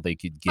that's all they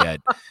could get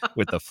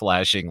with the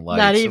flashing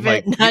lights.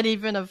 Not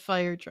even a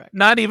fire truck.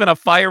 Not even a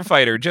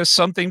firefighter, just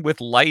something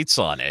with lights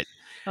on it.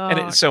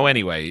 So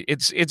anyway,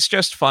 it's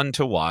just fun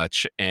to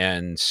watch,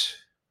 and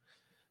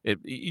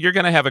you're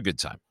going to have a good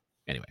time.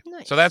 Anyway,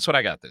 nice. So that's what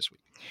I got this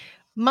week.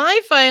 My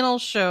final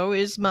show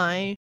is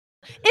my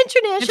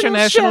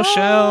international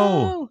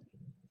show.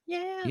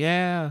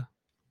 Yeah.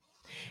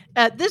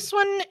 This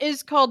one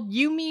is called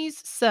Yumi's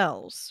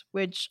Cells,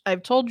 which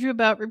I've told you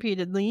about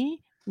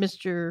repeatedly,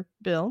 Mr.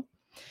 Bill,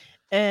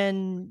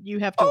 and you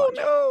have to watch.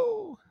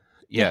 No.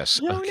 Yes.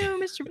 No,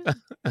 Mr. Bill.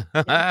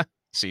 Yeah.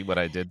 See what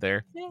I did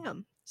there? Yeah.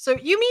 So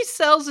Yumi's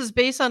Cells is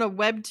based on a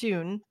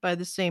webtoon by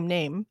the same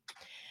name.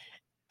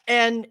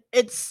 And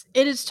it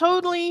is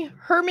totally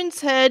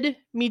Herman's Head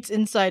meets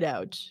Inside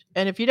Out.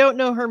 And if you don't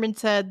know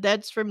Herman's Head,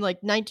 that's from like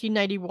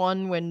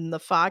 1991 when the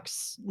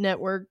Fox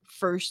network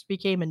first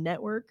became a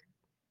network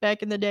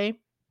back in the day.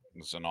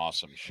 It's an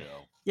awesome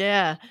show.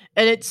 Yeah.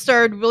 And it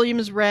starred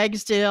Williams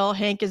Ragsdale,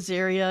 Hank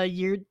Azaria,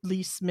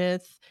 Yeardley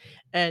Smith.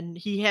 And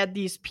he had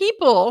these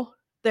people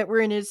that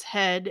were in his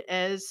head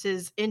as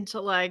his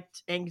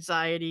intellect,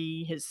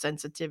 anxiety, his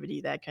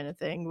sensitivity, that kind of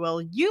thing. Well,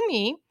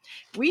 Yumi,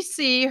 we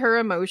see her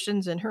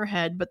emotions in her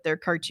head, but they're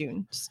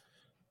cartoons.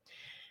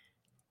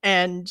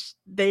 And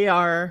they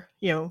are,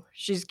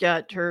 she's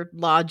got her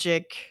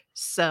logic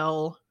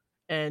cell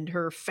and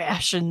her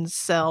fashion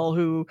cell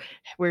who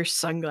wears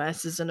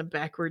sunglasses and a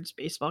backwards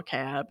baseball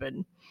cap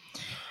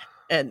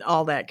and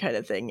all that kind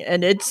of thing.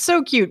 And it's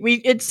so cute.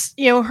 It's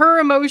her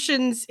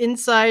emotions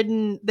inside,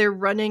 and they're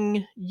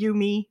running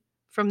Yumi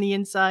from the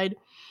inside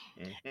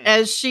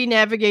as she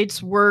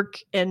navigates work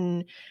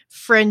and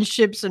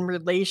friendships and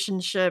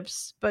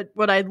relationships. But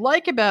what I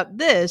like about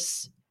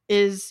this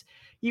is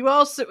you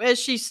also, as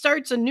she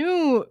starts a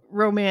new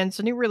romance,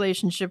 a new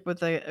relationship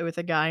with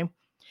a guy,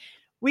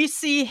 we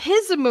see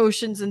his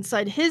emotions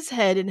inside his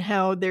head and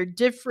how they're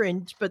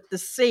different but the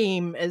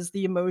same as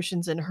the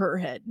emotions in her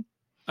head.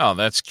 Oh,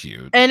 that's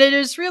cute. And it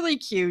is really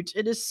cute.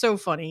 It is so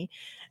funny.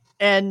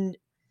 And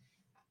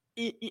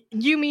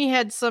Yumi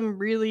had some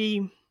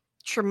really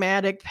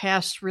traumatic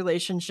past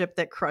relationship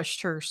that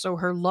crushed her, so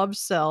her love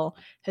cell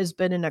has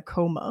been in a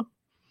coma.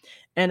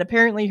 And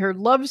apparently her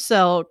love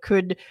cell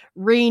could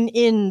rein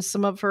in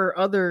some of her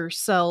other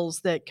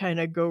cells that kind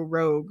of go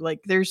rogue. Like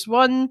there's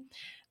one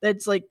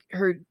that's like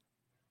her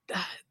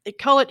they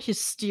call it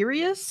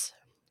hysterious,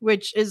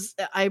 which is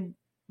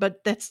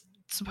but that's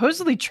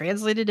supposedly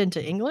translated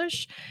into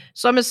English.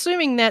 So I'm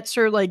assuming that's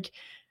her like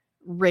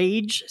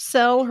rage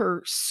cell,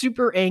 her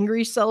super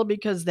angry cell,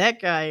 because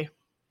that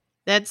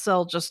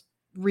cell just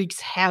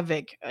wreaks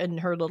havoc in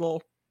her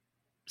little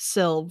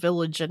cell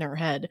village in her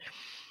head.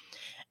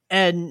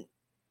 And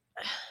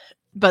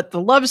but the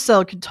love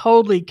cell could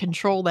totally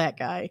control that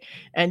guy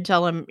and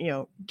tell him,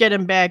 get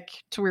him back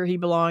to where he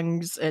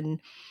belongs, and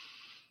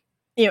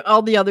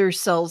all the other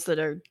cells that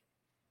are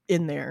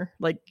in there.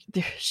 Like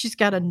she's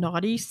got a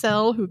naughty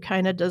cell who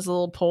kind of does a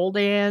little pole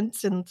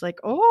dance, and it's like,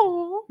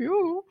 oh,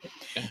 you.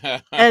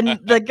 And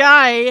the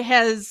guy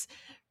has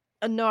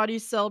a naughty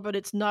cell, but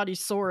it's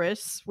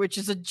Naughtysaurus, which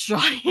is a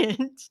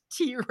giant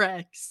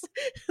T-Rex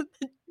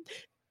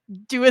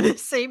doing the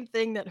same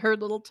thing that her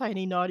little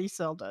tiny naughty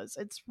cell does.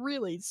 It's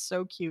really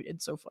so cute and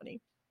so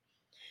funny.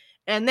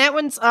 And that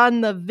one's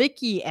on the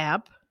Viki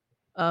app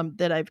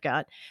that I've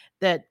got.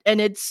 And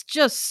it's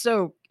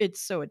so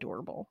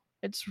adorable.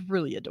 It's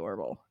really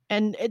adorable.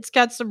 And it's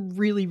got some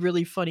really,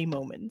 really funny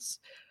moments.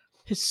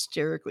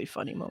 Hysterically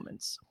funny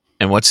moments.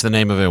 And what's the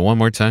name of it one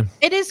more time?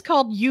 It is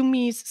called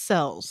Yumi's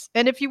Cells.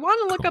 And if you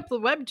want to look up the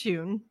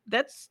webtoon,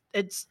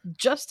 it's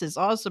just as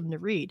awesome to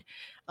read.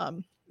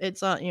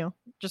 It's on,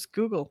 just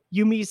Google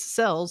Yumi's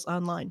Cells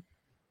online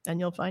and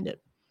you'll find it.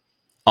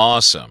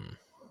 Awesome.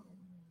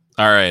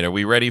 All right, are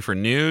we ready for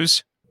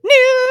news?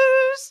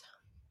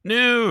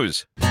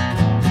 News!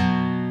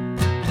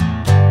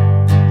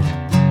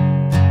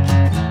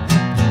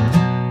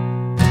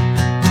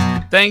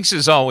 Thanks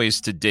as always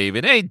to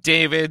David. Hey,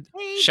 David.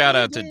 Shout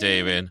out to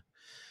David.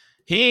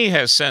 He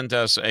has sent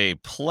us a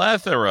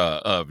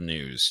plethora of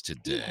news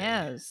today. He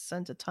has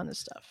sent a ton of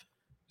stuff.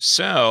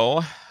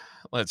 So,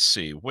 let's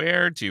see.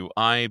 Where do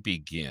I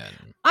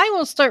begin? I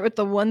will start with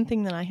the one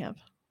thing that I have.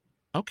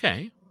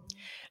 Okay.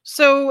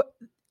 So,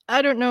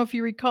 I don't know if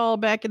you recall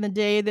back in the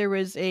day, there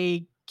was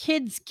a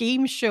kids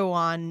game show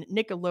on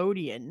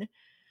Nickelodeon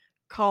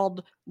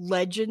called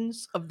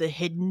Legends of the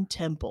Hidden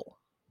Temple.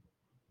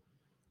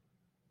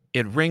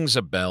 It rings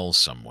a bell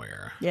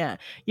somewhere. Yeah.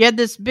 You had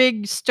this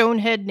big stone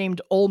head named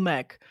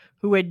Olmec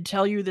who would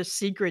tell you the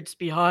secrets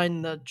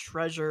behind the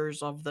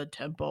treasures of the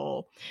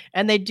temple.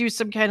 And they'd do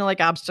some kind of like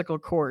obstacle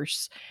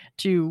course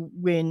to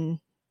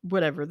win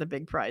whatever the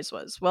big prize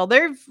was. Well,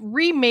 they've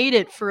remade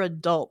it for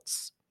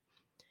adults.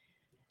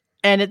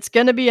 And it's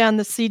going to be on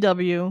the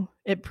CW.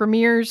 It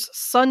premieres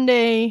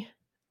Sunday,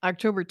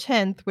 October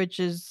 10th, which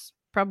is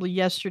probably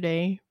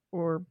yesterday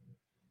or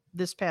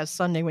this past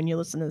Sunday when you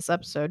listen to this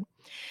episode.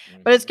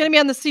 But it's going to be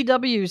on the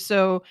CW.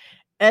 So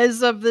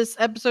as of this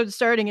episode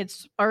starting,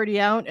 it's already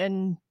out.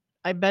 And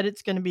I bet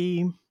it's going to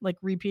be like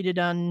repeated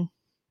on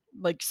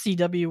like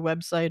CW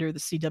website or the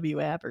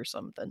CW app or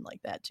something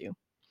like that too.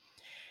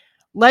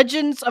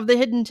 Legends of the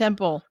Hidden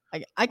Temple.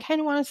 I kind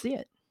of want to see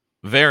it.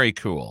 Very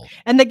cool.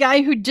 And the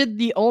guy who did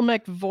the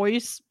Olmec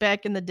voice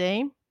back in the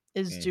day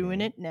is doing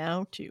it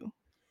now too.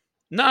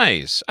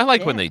 Nice. I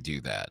like when they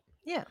do that.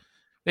 Yeah.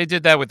 They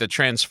did that with the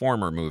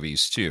Transformer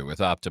movies too,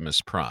 with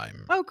Optimus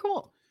Prime. Oh,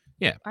 cool.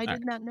 Yeah. I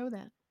did not know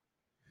that.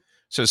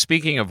 So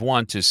speaking of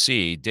want to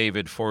see,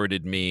 David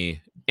forwarded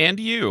me and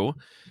you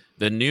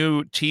the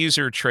new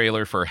teaser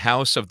trailer for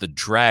House of the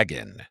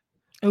Dragon.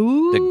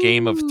 Ooh. The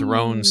Game of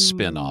Thrones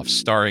spinoff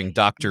starring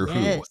Doctor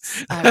Who.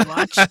 I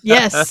watched.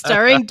 Yes,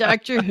 starring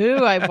Doctor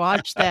Who. I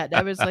watched that.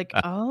 I was like,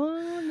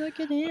 oh, look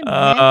at him.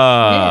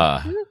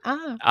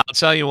 I'll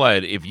tell you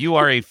what, if you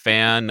are a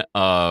fan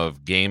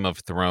of Game of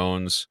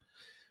Thrones,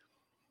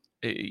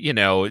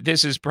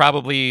 this is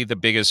probably the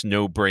biggest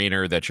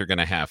no-brainer that you're going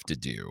to have to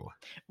do.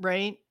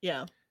 Right?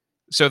 Yeah.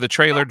 So the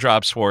trailer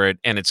drops for it,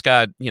 and it's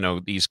got,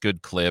 these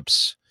good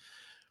clips.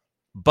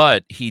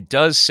 But he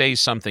does say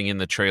something in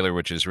the trailer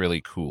which is really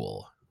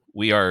cool.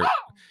 We are,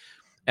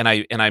 and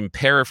I'm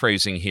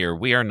paraphrasing here,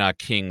 we are not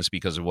kings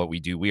because of what we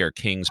do. We are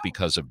kings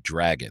because of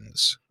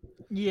dragons.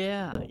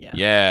 Yeah.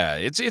 Yeah,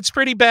 it's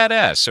pretty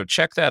badass, so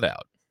check that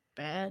out.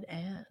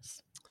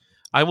 Badass.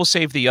 I will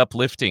save the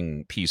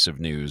uplifting piece of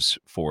news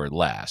for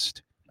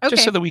last.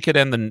 just so Okay. that we could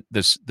end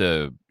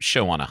the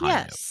show on a high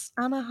note. Yes,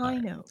 on a high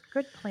right. note.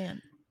 Good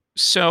plan.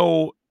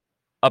 So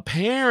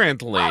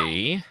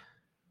apparently,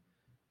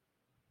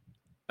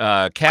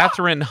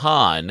 Catherine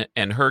Hahn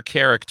and her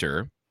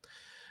character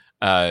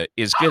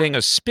is getting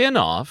a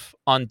spin-off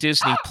on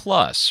Disney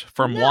Plus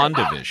from Nice.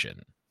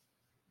 WandaVision.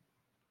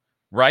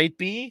 Right,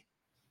 B?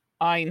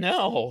 I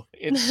know.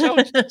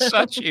 It's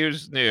such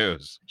huge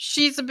news.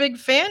 She's a big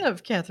fan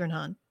of Catherine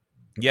Hahn.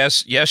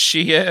 Yes,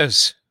 she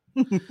is.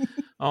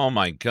 Oh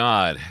my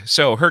God.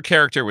 So her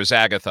character was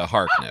Agatha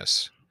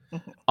Harkness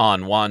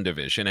on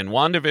WandaVision, and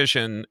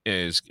WandaVision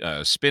is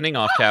spinning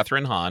off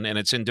Catherine Hahn, and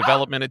it's in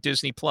development at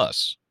Disney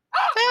Plus.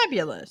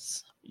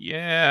 Fabulous.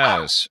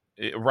 Yes.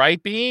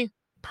 Right, B?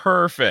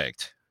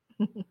 Perfect.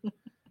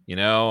 You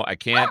know, I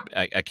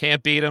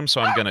can't beat them, so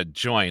I'm going to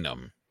join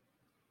them.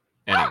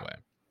 Anyway.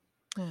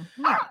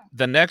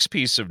 The next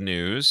piece of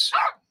news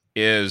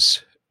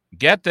is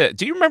do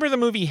you remember the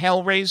movie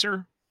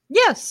Hellraiser?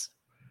 Yes.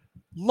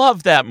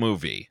 Love that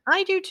movie.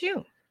 I do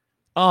too.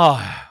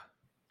 Oh.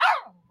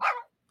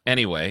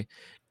 Anyway,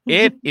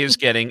 it is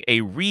getting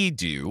a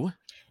redo.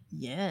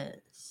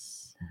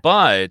 Yes.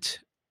 But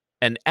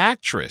an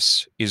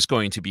actress is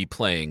going to be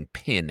playing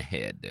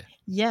Pinhead.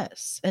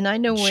 Yes. And I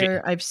know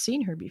where I've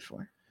seen her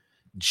before.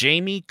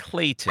 Jamie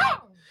Clayton.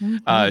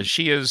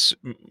 She is,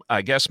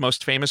 I guess,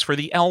 most famous for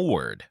the L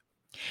Word.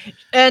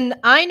 And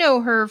I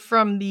know her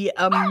from the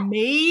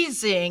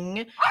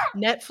amazing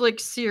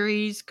Netflix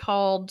series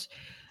called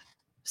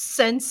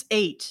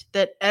Sense8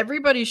 that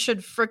everybody should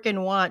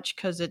frickin' watch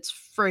because it's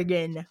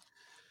friggin'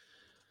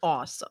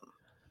 awesome.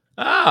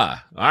 All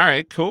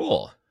right,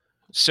 cool.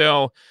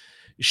 So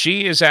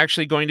she is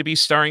actually going to be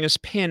starring as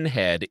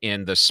Pinhead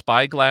in the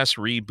Spyglass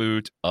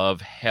reboot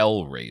of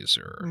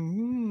Hellraiser.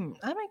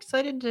 I'm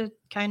excited to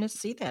kind of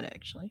see that,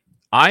 actually.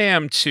 I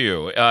am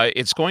too.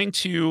 It's going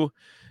to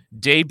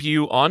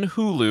debut on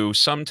Hulu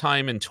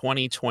sometime in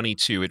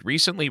 2022. It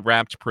recently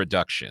wrapped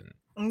production.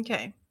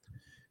 Okay.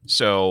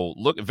 So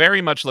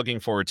very much looking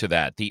forward to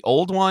that. The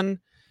old one,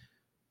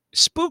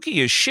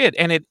 spooky as shit,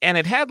 and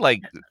it had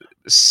like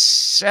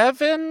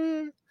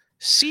 7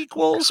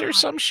 sequels or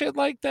some shit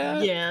like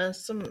that. Yeah,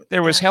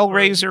 there was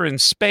Hellraiser in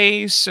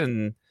space,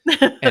 and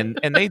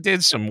they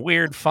did some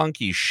weird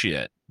funky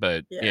shit.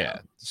 But yeah,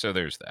 so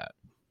there's that.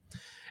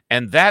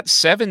 And that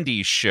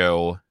 70s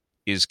show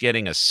is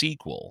getting a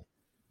sequel.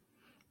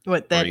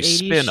 What, that 80s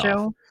spin-off.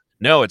 show?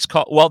 No, it's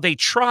called, well, they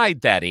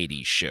tried that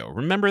 80s show.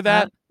 Remember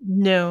that?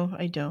 No,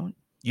 I don't.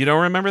 You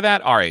don't remember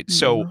that? All right. No.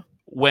 So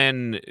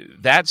when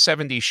that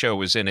 70s show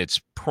was in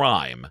its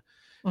prime,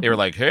 they were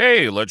like,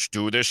 hey, let's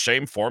do this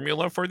same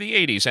formula for the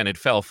 80s. And it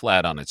fell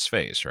flat on its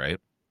face, right?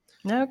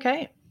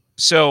 Okay.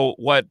 So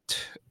what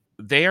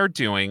they are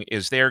doing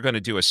is they're going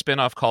to do a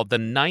spinoff called the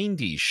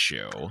 90s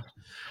show,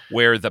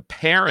 where the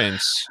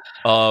parents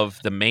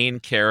of the main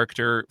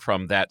character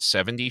from that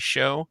 70s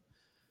show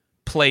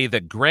play the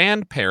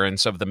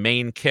grandparents of the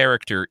main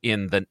character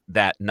in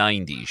that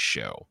 90s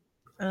show.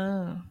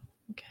 Oh,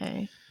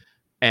 okay.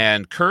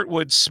 And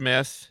Kurtwood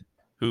Smith,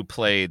 who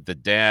played the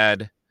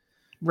dad,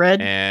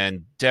 Red,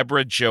 and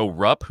Deborah Jo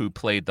Rupp, who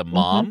played the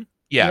mom.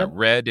 Yeah, Yep.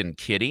 Red and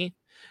Kitty.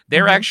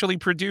 They're actually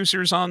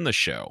producers on the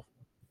show.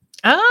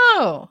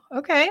 Oh,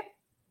 okay.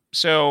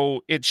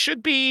 So it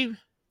should be,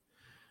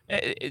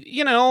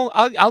 you know,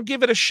 I'll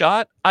give it a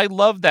shot. I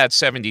love that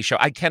 70s show.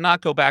 I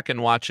cannot go back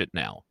and watch it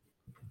now.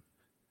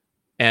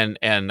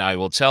 And I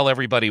will tell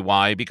everybody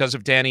why, because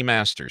of Danny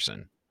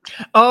Masterson.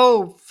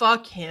 Oh,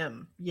 fuck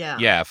him. Yeah.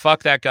 Yeah,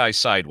 fuck that guy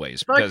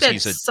sideways. Fuck because that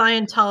he's a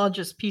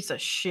Scientologist piece of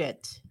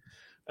shit.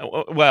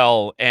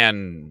 Well,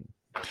 and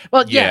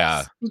well, yeah.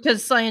 Yes,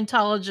 because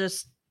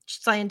Scientology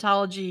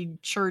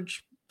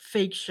church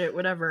fake shit,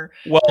 whatever.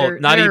 Well,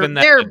 not even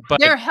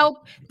that.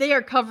 They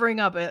are covering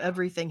up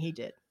everything he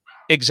did.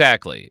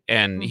 Exactly.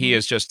 And he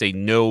is just a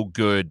no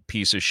good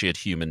piece of shit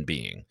human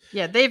being.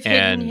 Yeah, they've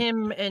hidden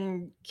him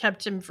and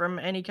kept him from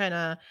any kind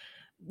of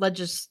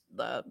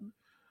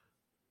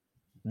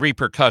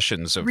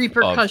repercussions of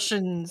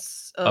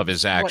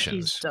his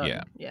actions.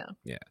 Yeah.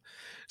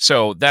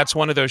 So that's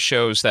one of those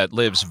shows that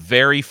lives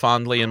very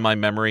fondly in my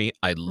memory.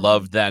 I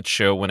loved that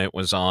show when it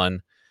was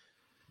on.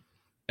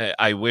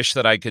 I wish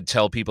that I could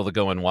tell people to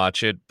go and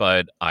watch it,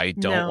 but I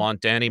don't want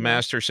Danny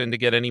Masterson to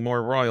get any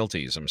more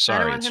royalties. I'm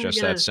sorry. It's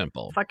just that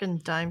simple. Fucking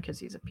dime because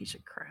he's a piece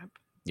of crap.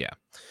 Yeah.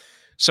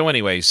 So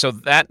anyway, so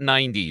that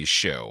 90s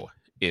show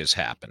is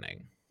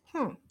happening.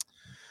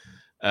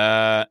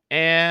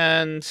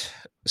 And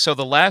so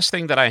the last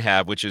thing that I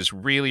have, which is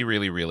really,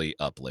 really, really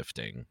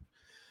uplifting,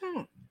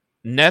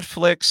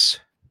 Netflix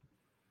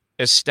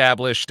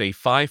established a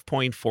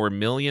 $5.4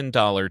 million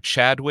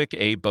Chadwick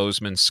A.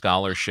 Boseman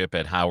scholarship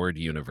at Howard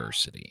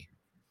University.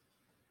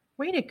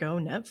 Way to go,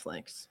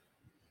 Netflix.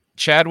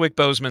 Chadwick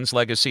Boseman's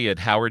legacy at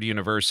Howard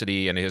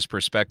University and his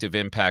prospective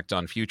impact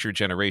on future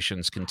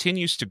generations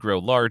continues to grow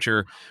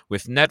larger,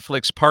 with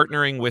Netflix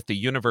partnering with the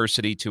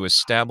university to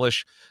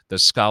establish the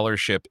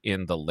scholarship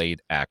in the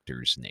late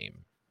actor's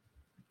name.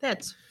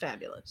 That's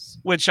fabulous.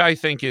 Which I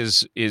think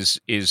is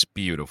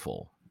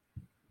beautiful.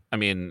 I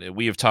mean,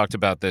 we have talked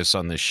about this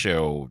on this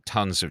show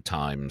tons of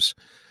times.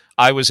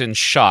 I was in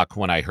shock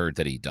when I heard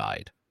that he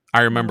died.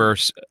 I remember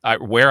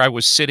where I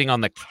was sitting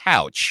on the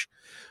couch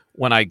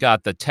when I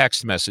got the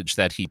text message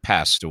that he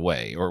passed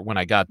away, or when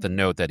I got the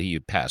note that he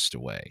had passed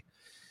away,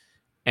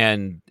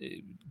 and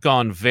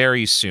gone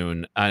very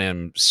soon. I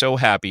am so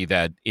happy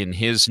that in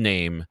his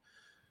name,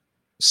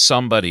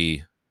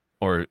 somebody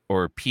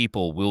or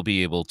people will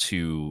be able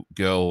to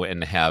go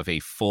and have a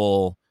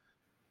full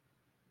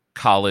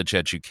college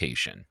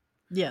education.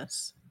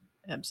 Yes,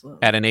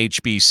 absolutely. At an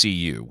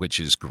HBCU, which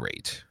is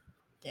great.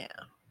 Yeah.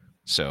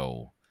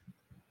 So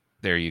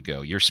there you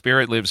go. Your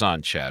spirit lives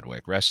on,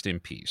 Chadwick. Rest in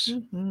peace.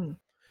 Mm-hmm.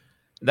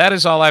 That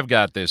is all I've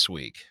got this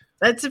week.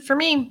 That's it for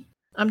me.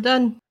 I'm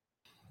done.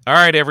 All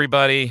right,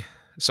 everybody.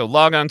 So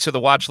log on to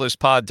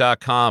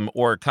thewatchlistpod.com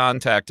or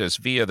contact us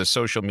via the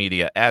social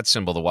media @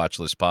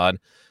 @thewatchlistpod.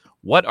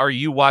 What are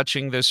you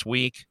watching this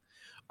week?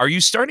 Are you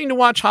starting to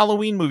watch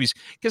Halloween movies?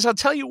 Because I'll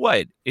tell you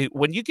what,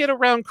 when you get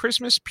around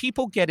Christmas,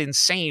 people get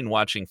insane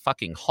watching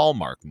fucking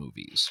Hallmark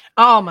movies.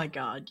 Oh my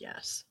God,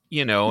 yes.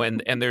 You know,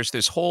 and there's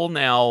this whole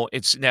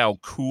it's now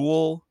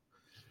cool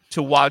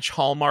to watch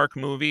Hallmark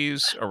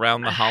movies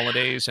around the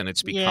holidays, and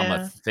it's become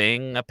a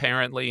thing,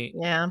 apparently.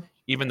 Yeah.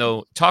 Even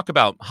though, talk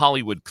about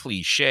Hollywood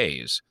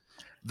cliches.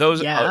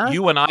 Those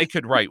you and I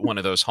could write one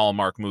of those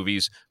Hallmark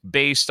movies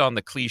based on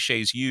the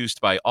cliches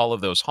used by all of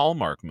those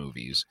Hallmark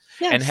movies,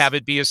 and have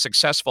it be a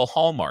successful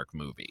Hallmark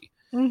movie.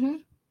 Mm-hmm.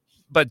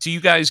 But do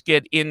you guys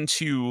get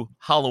into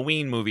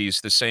Halloween movies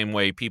the same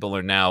way people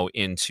are now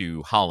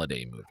into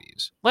holiday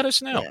movies? Let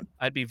us know. Yeah.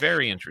 I'd be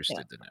very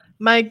interested to know.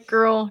 My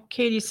girl,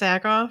 Katie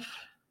Sackhoff,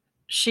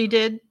 she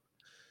did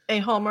a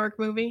Hallmark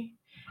movie,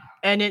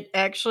 and it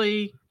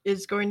actually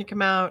is going to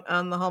come out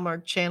on the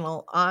Hallmark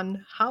Channel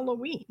on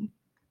Halloween.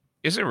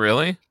 Is it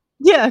really?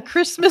 Yeah,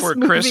 Christmas for a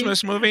movie.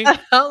 Christmas movie?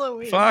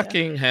 Halloween.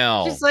 Fucking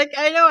hell. She's like,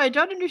 I know, I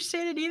don't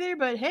understand it either,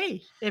 but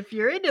hey, if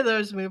you're into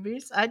those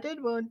movies, I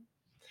did one.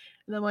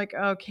 And I'm like,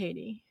 oh,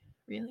 Katie,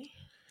 really?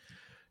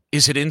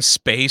 Is it in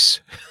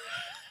space?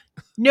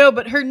 No,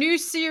 but her new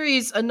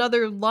series,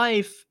 Another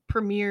Life,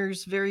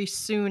 premieres very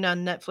soon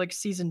on Netflix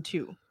season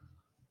 2.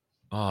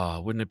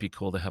 Oh, wouldn't it be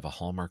cool to have a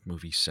Hallmark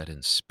movie set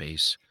in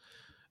space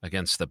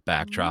against the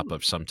backdrop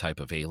of some type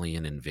of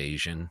alien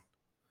invasion?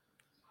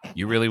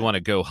 You really want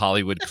to go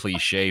Hollywood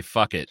cliche?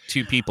 Fuck it.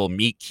 Two people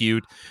meet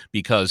cute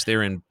because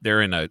they're in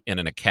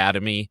an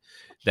academy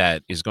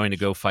that is going to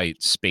go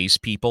fight space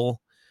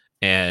people,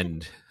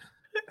 and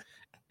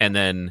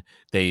then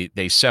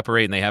they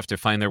separate and they have to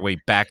find their way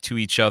back to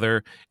each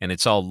other, and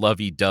it's all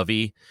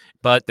lovey-dovey.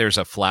 But there's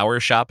a flower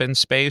shop in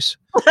space,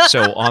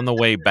 so on the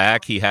way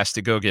back he has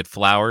to go get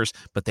flowers.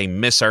 But they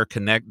miss their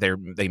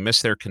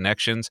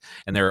connections,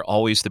 and there are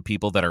always the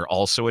people that are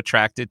also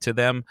attracted to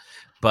them.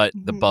 But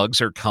the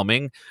bugs are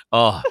coming.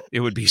 Oh,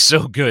 it would be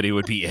so good. It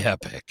would be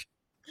epic.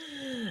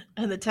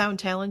 And the Town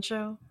Talent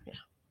Show. Yeah.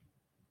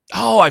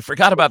 Oh, I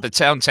forgot about the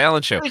Town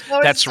Talent Show.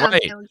 That's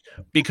right.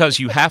 Because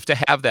you have to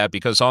have that,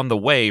 because on the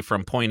way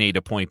from point A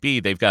to point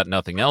B, they've got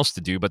nothing else to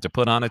do but to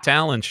put on a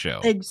talent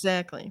show.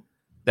 Exactly.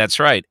 That's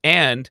right.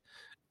 And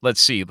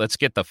let's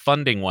get the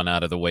funding one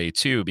out of the way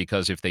too,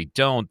 because if they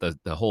don't,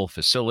 the whole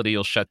facility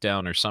will shut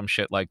down or some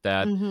shit like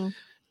that. Mm-hmm.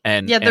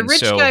 And the rich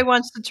guy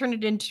wants to turn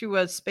it into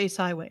a space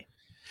highway.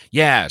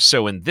 Yeah,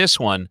 so in this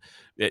one,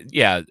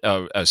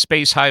 a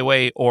space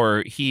highway,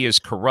 or he is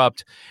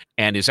corrupt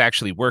and is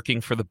actually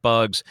working for the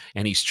bugs,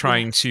 and he's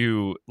trying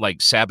to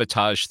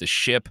sabotage the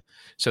ship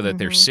so that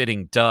they're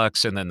sitting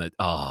ducks, and then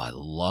I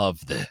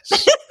love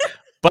this.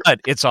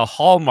 But it's a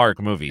Hallmark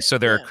movie, so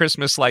there are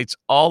Christmas lights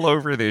all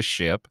over this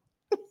ship.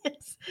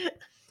 Yes.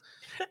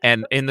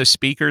 And in the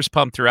speakers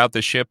pumped throughout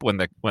the ship, when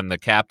the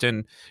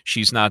captain,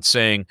 she's not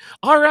saying,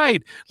 all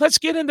right, let's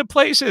get into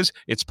places.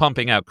 It's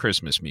pumping out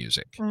Christmas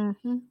music.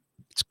 Mm-hmm.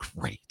 It's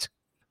great.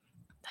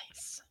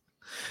 Nice.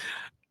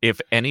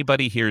 If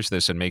anybody hears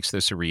this and makes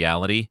this a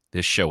reality,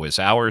 this show is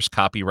ours.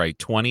 Copyright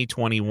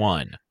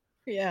 2021.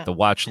 Yeah. The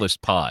Watch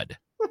List Pod.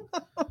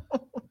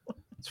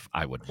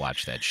 I would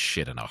watch that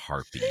shit in a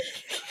heartbeat.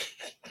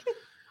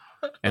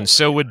 And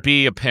so would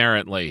B,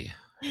 apparently.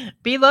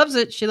 B loves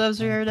it. She loves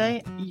her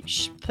day.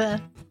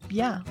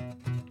 Yeah.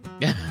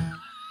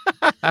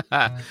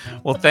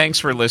 Well, thanks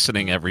for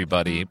listening,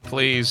 everybody.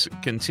 Please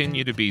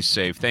continue to be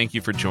safe. Thank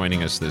you for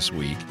joining us this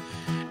week.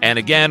 And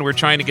again, we're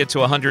trying to get to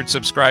 100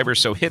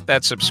 subscribers, so hit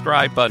that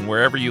subscribe button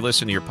wherever you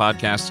listen to your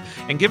podcasts,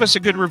 and give us a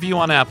good review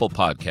on Apple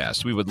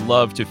Podcasts. We would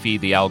love to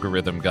feed the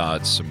algorithm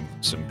gods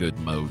some good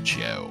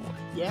mojo.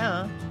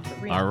 Yeah.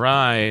 All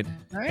right.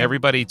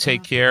 Everybody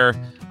take care.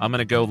 I'm going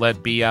to go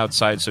let B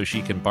outside so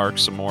she can bark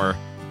some more.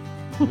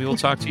 We will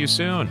talk to you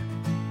soon.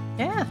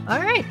 Yeah. All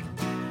right.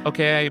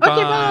 Okay,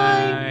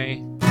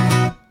 bye.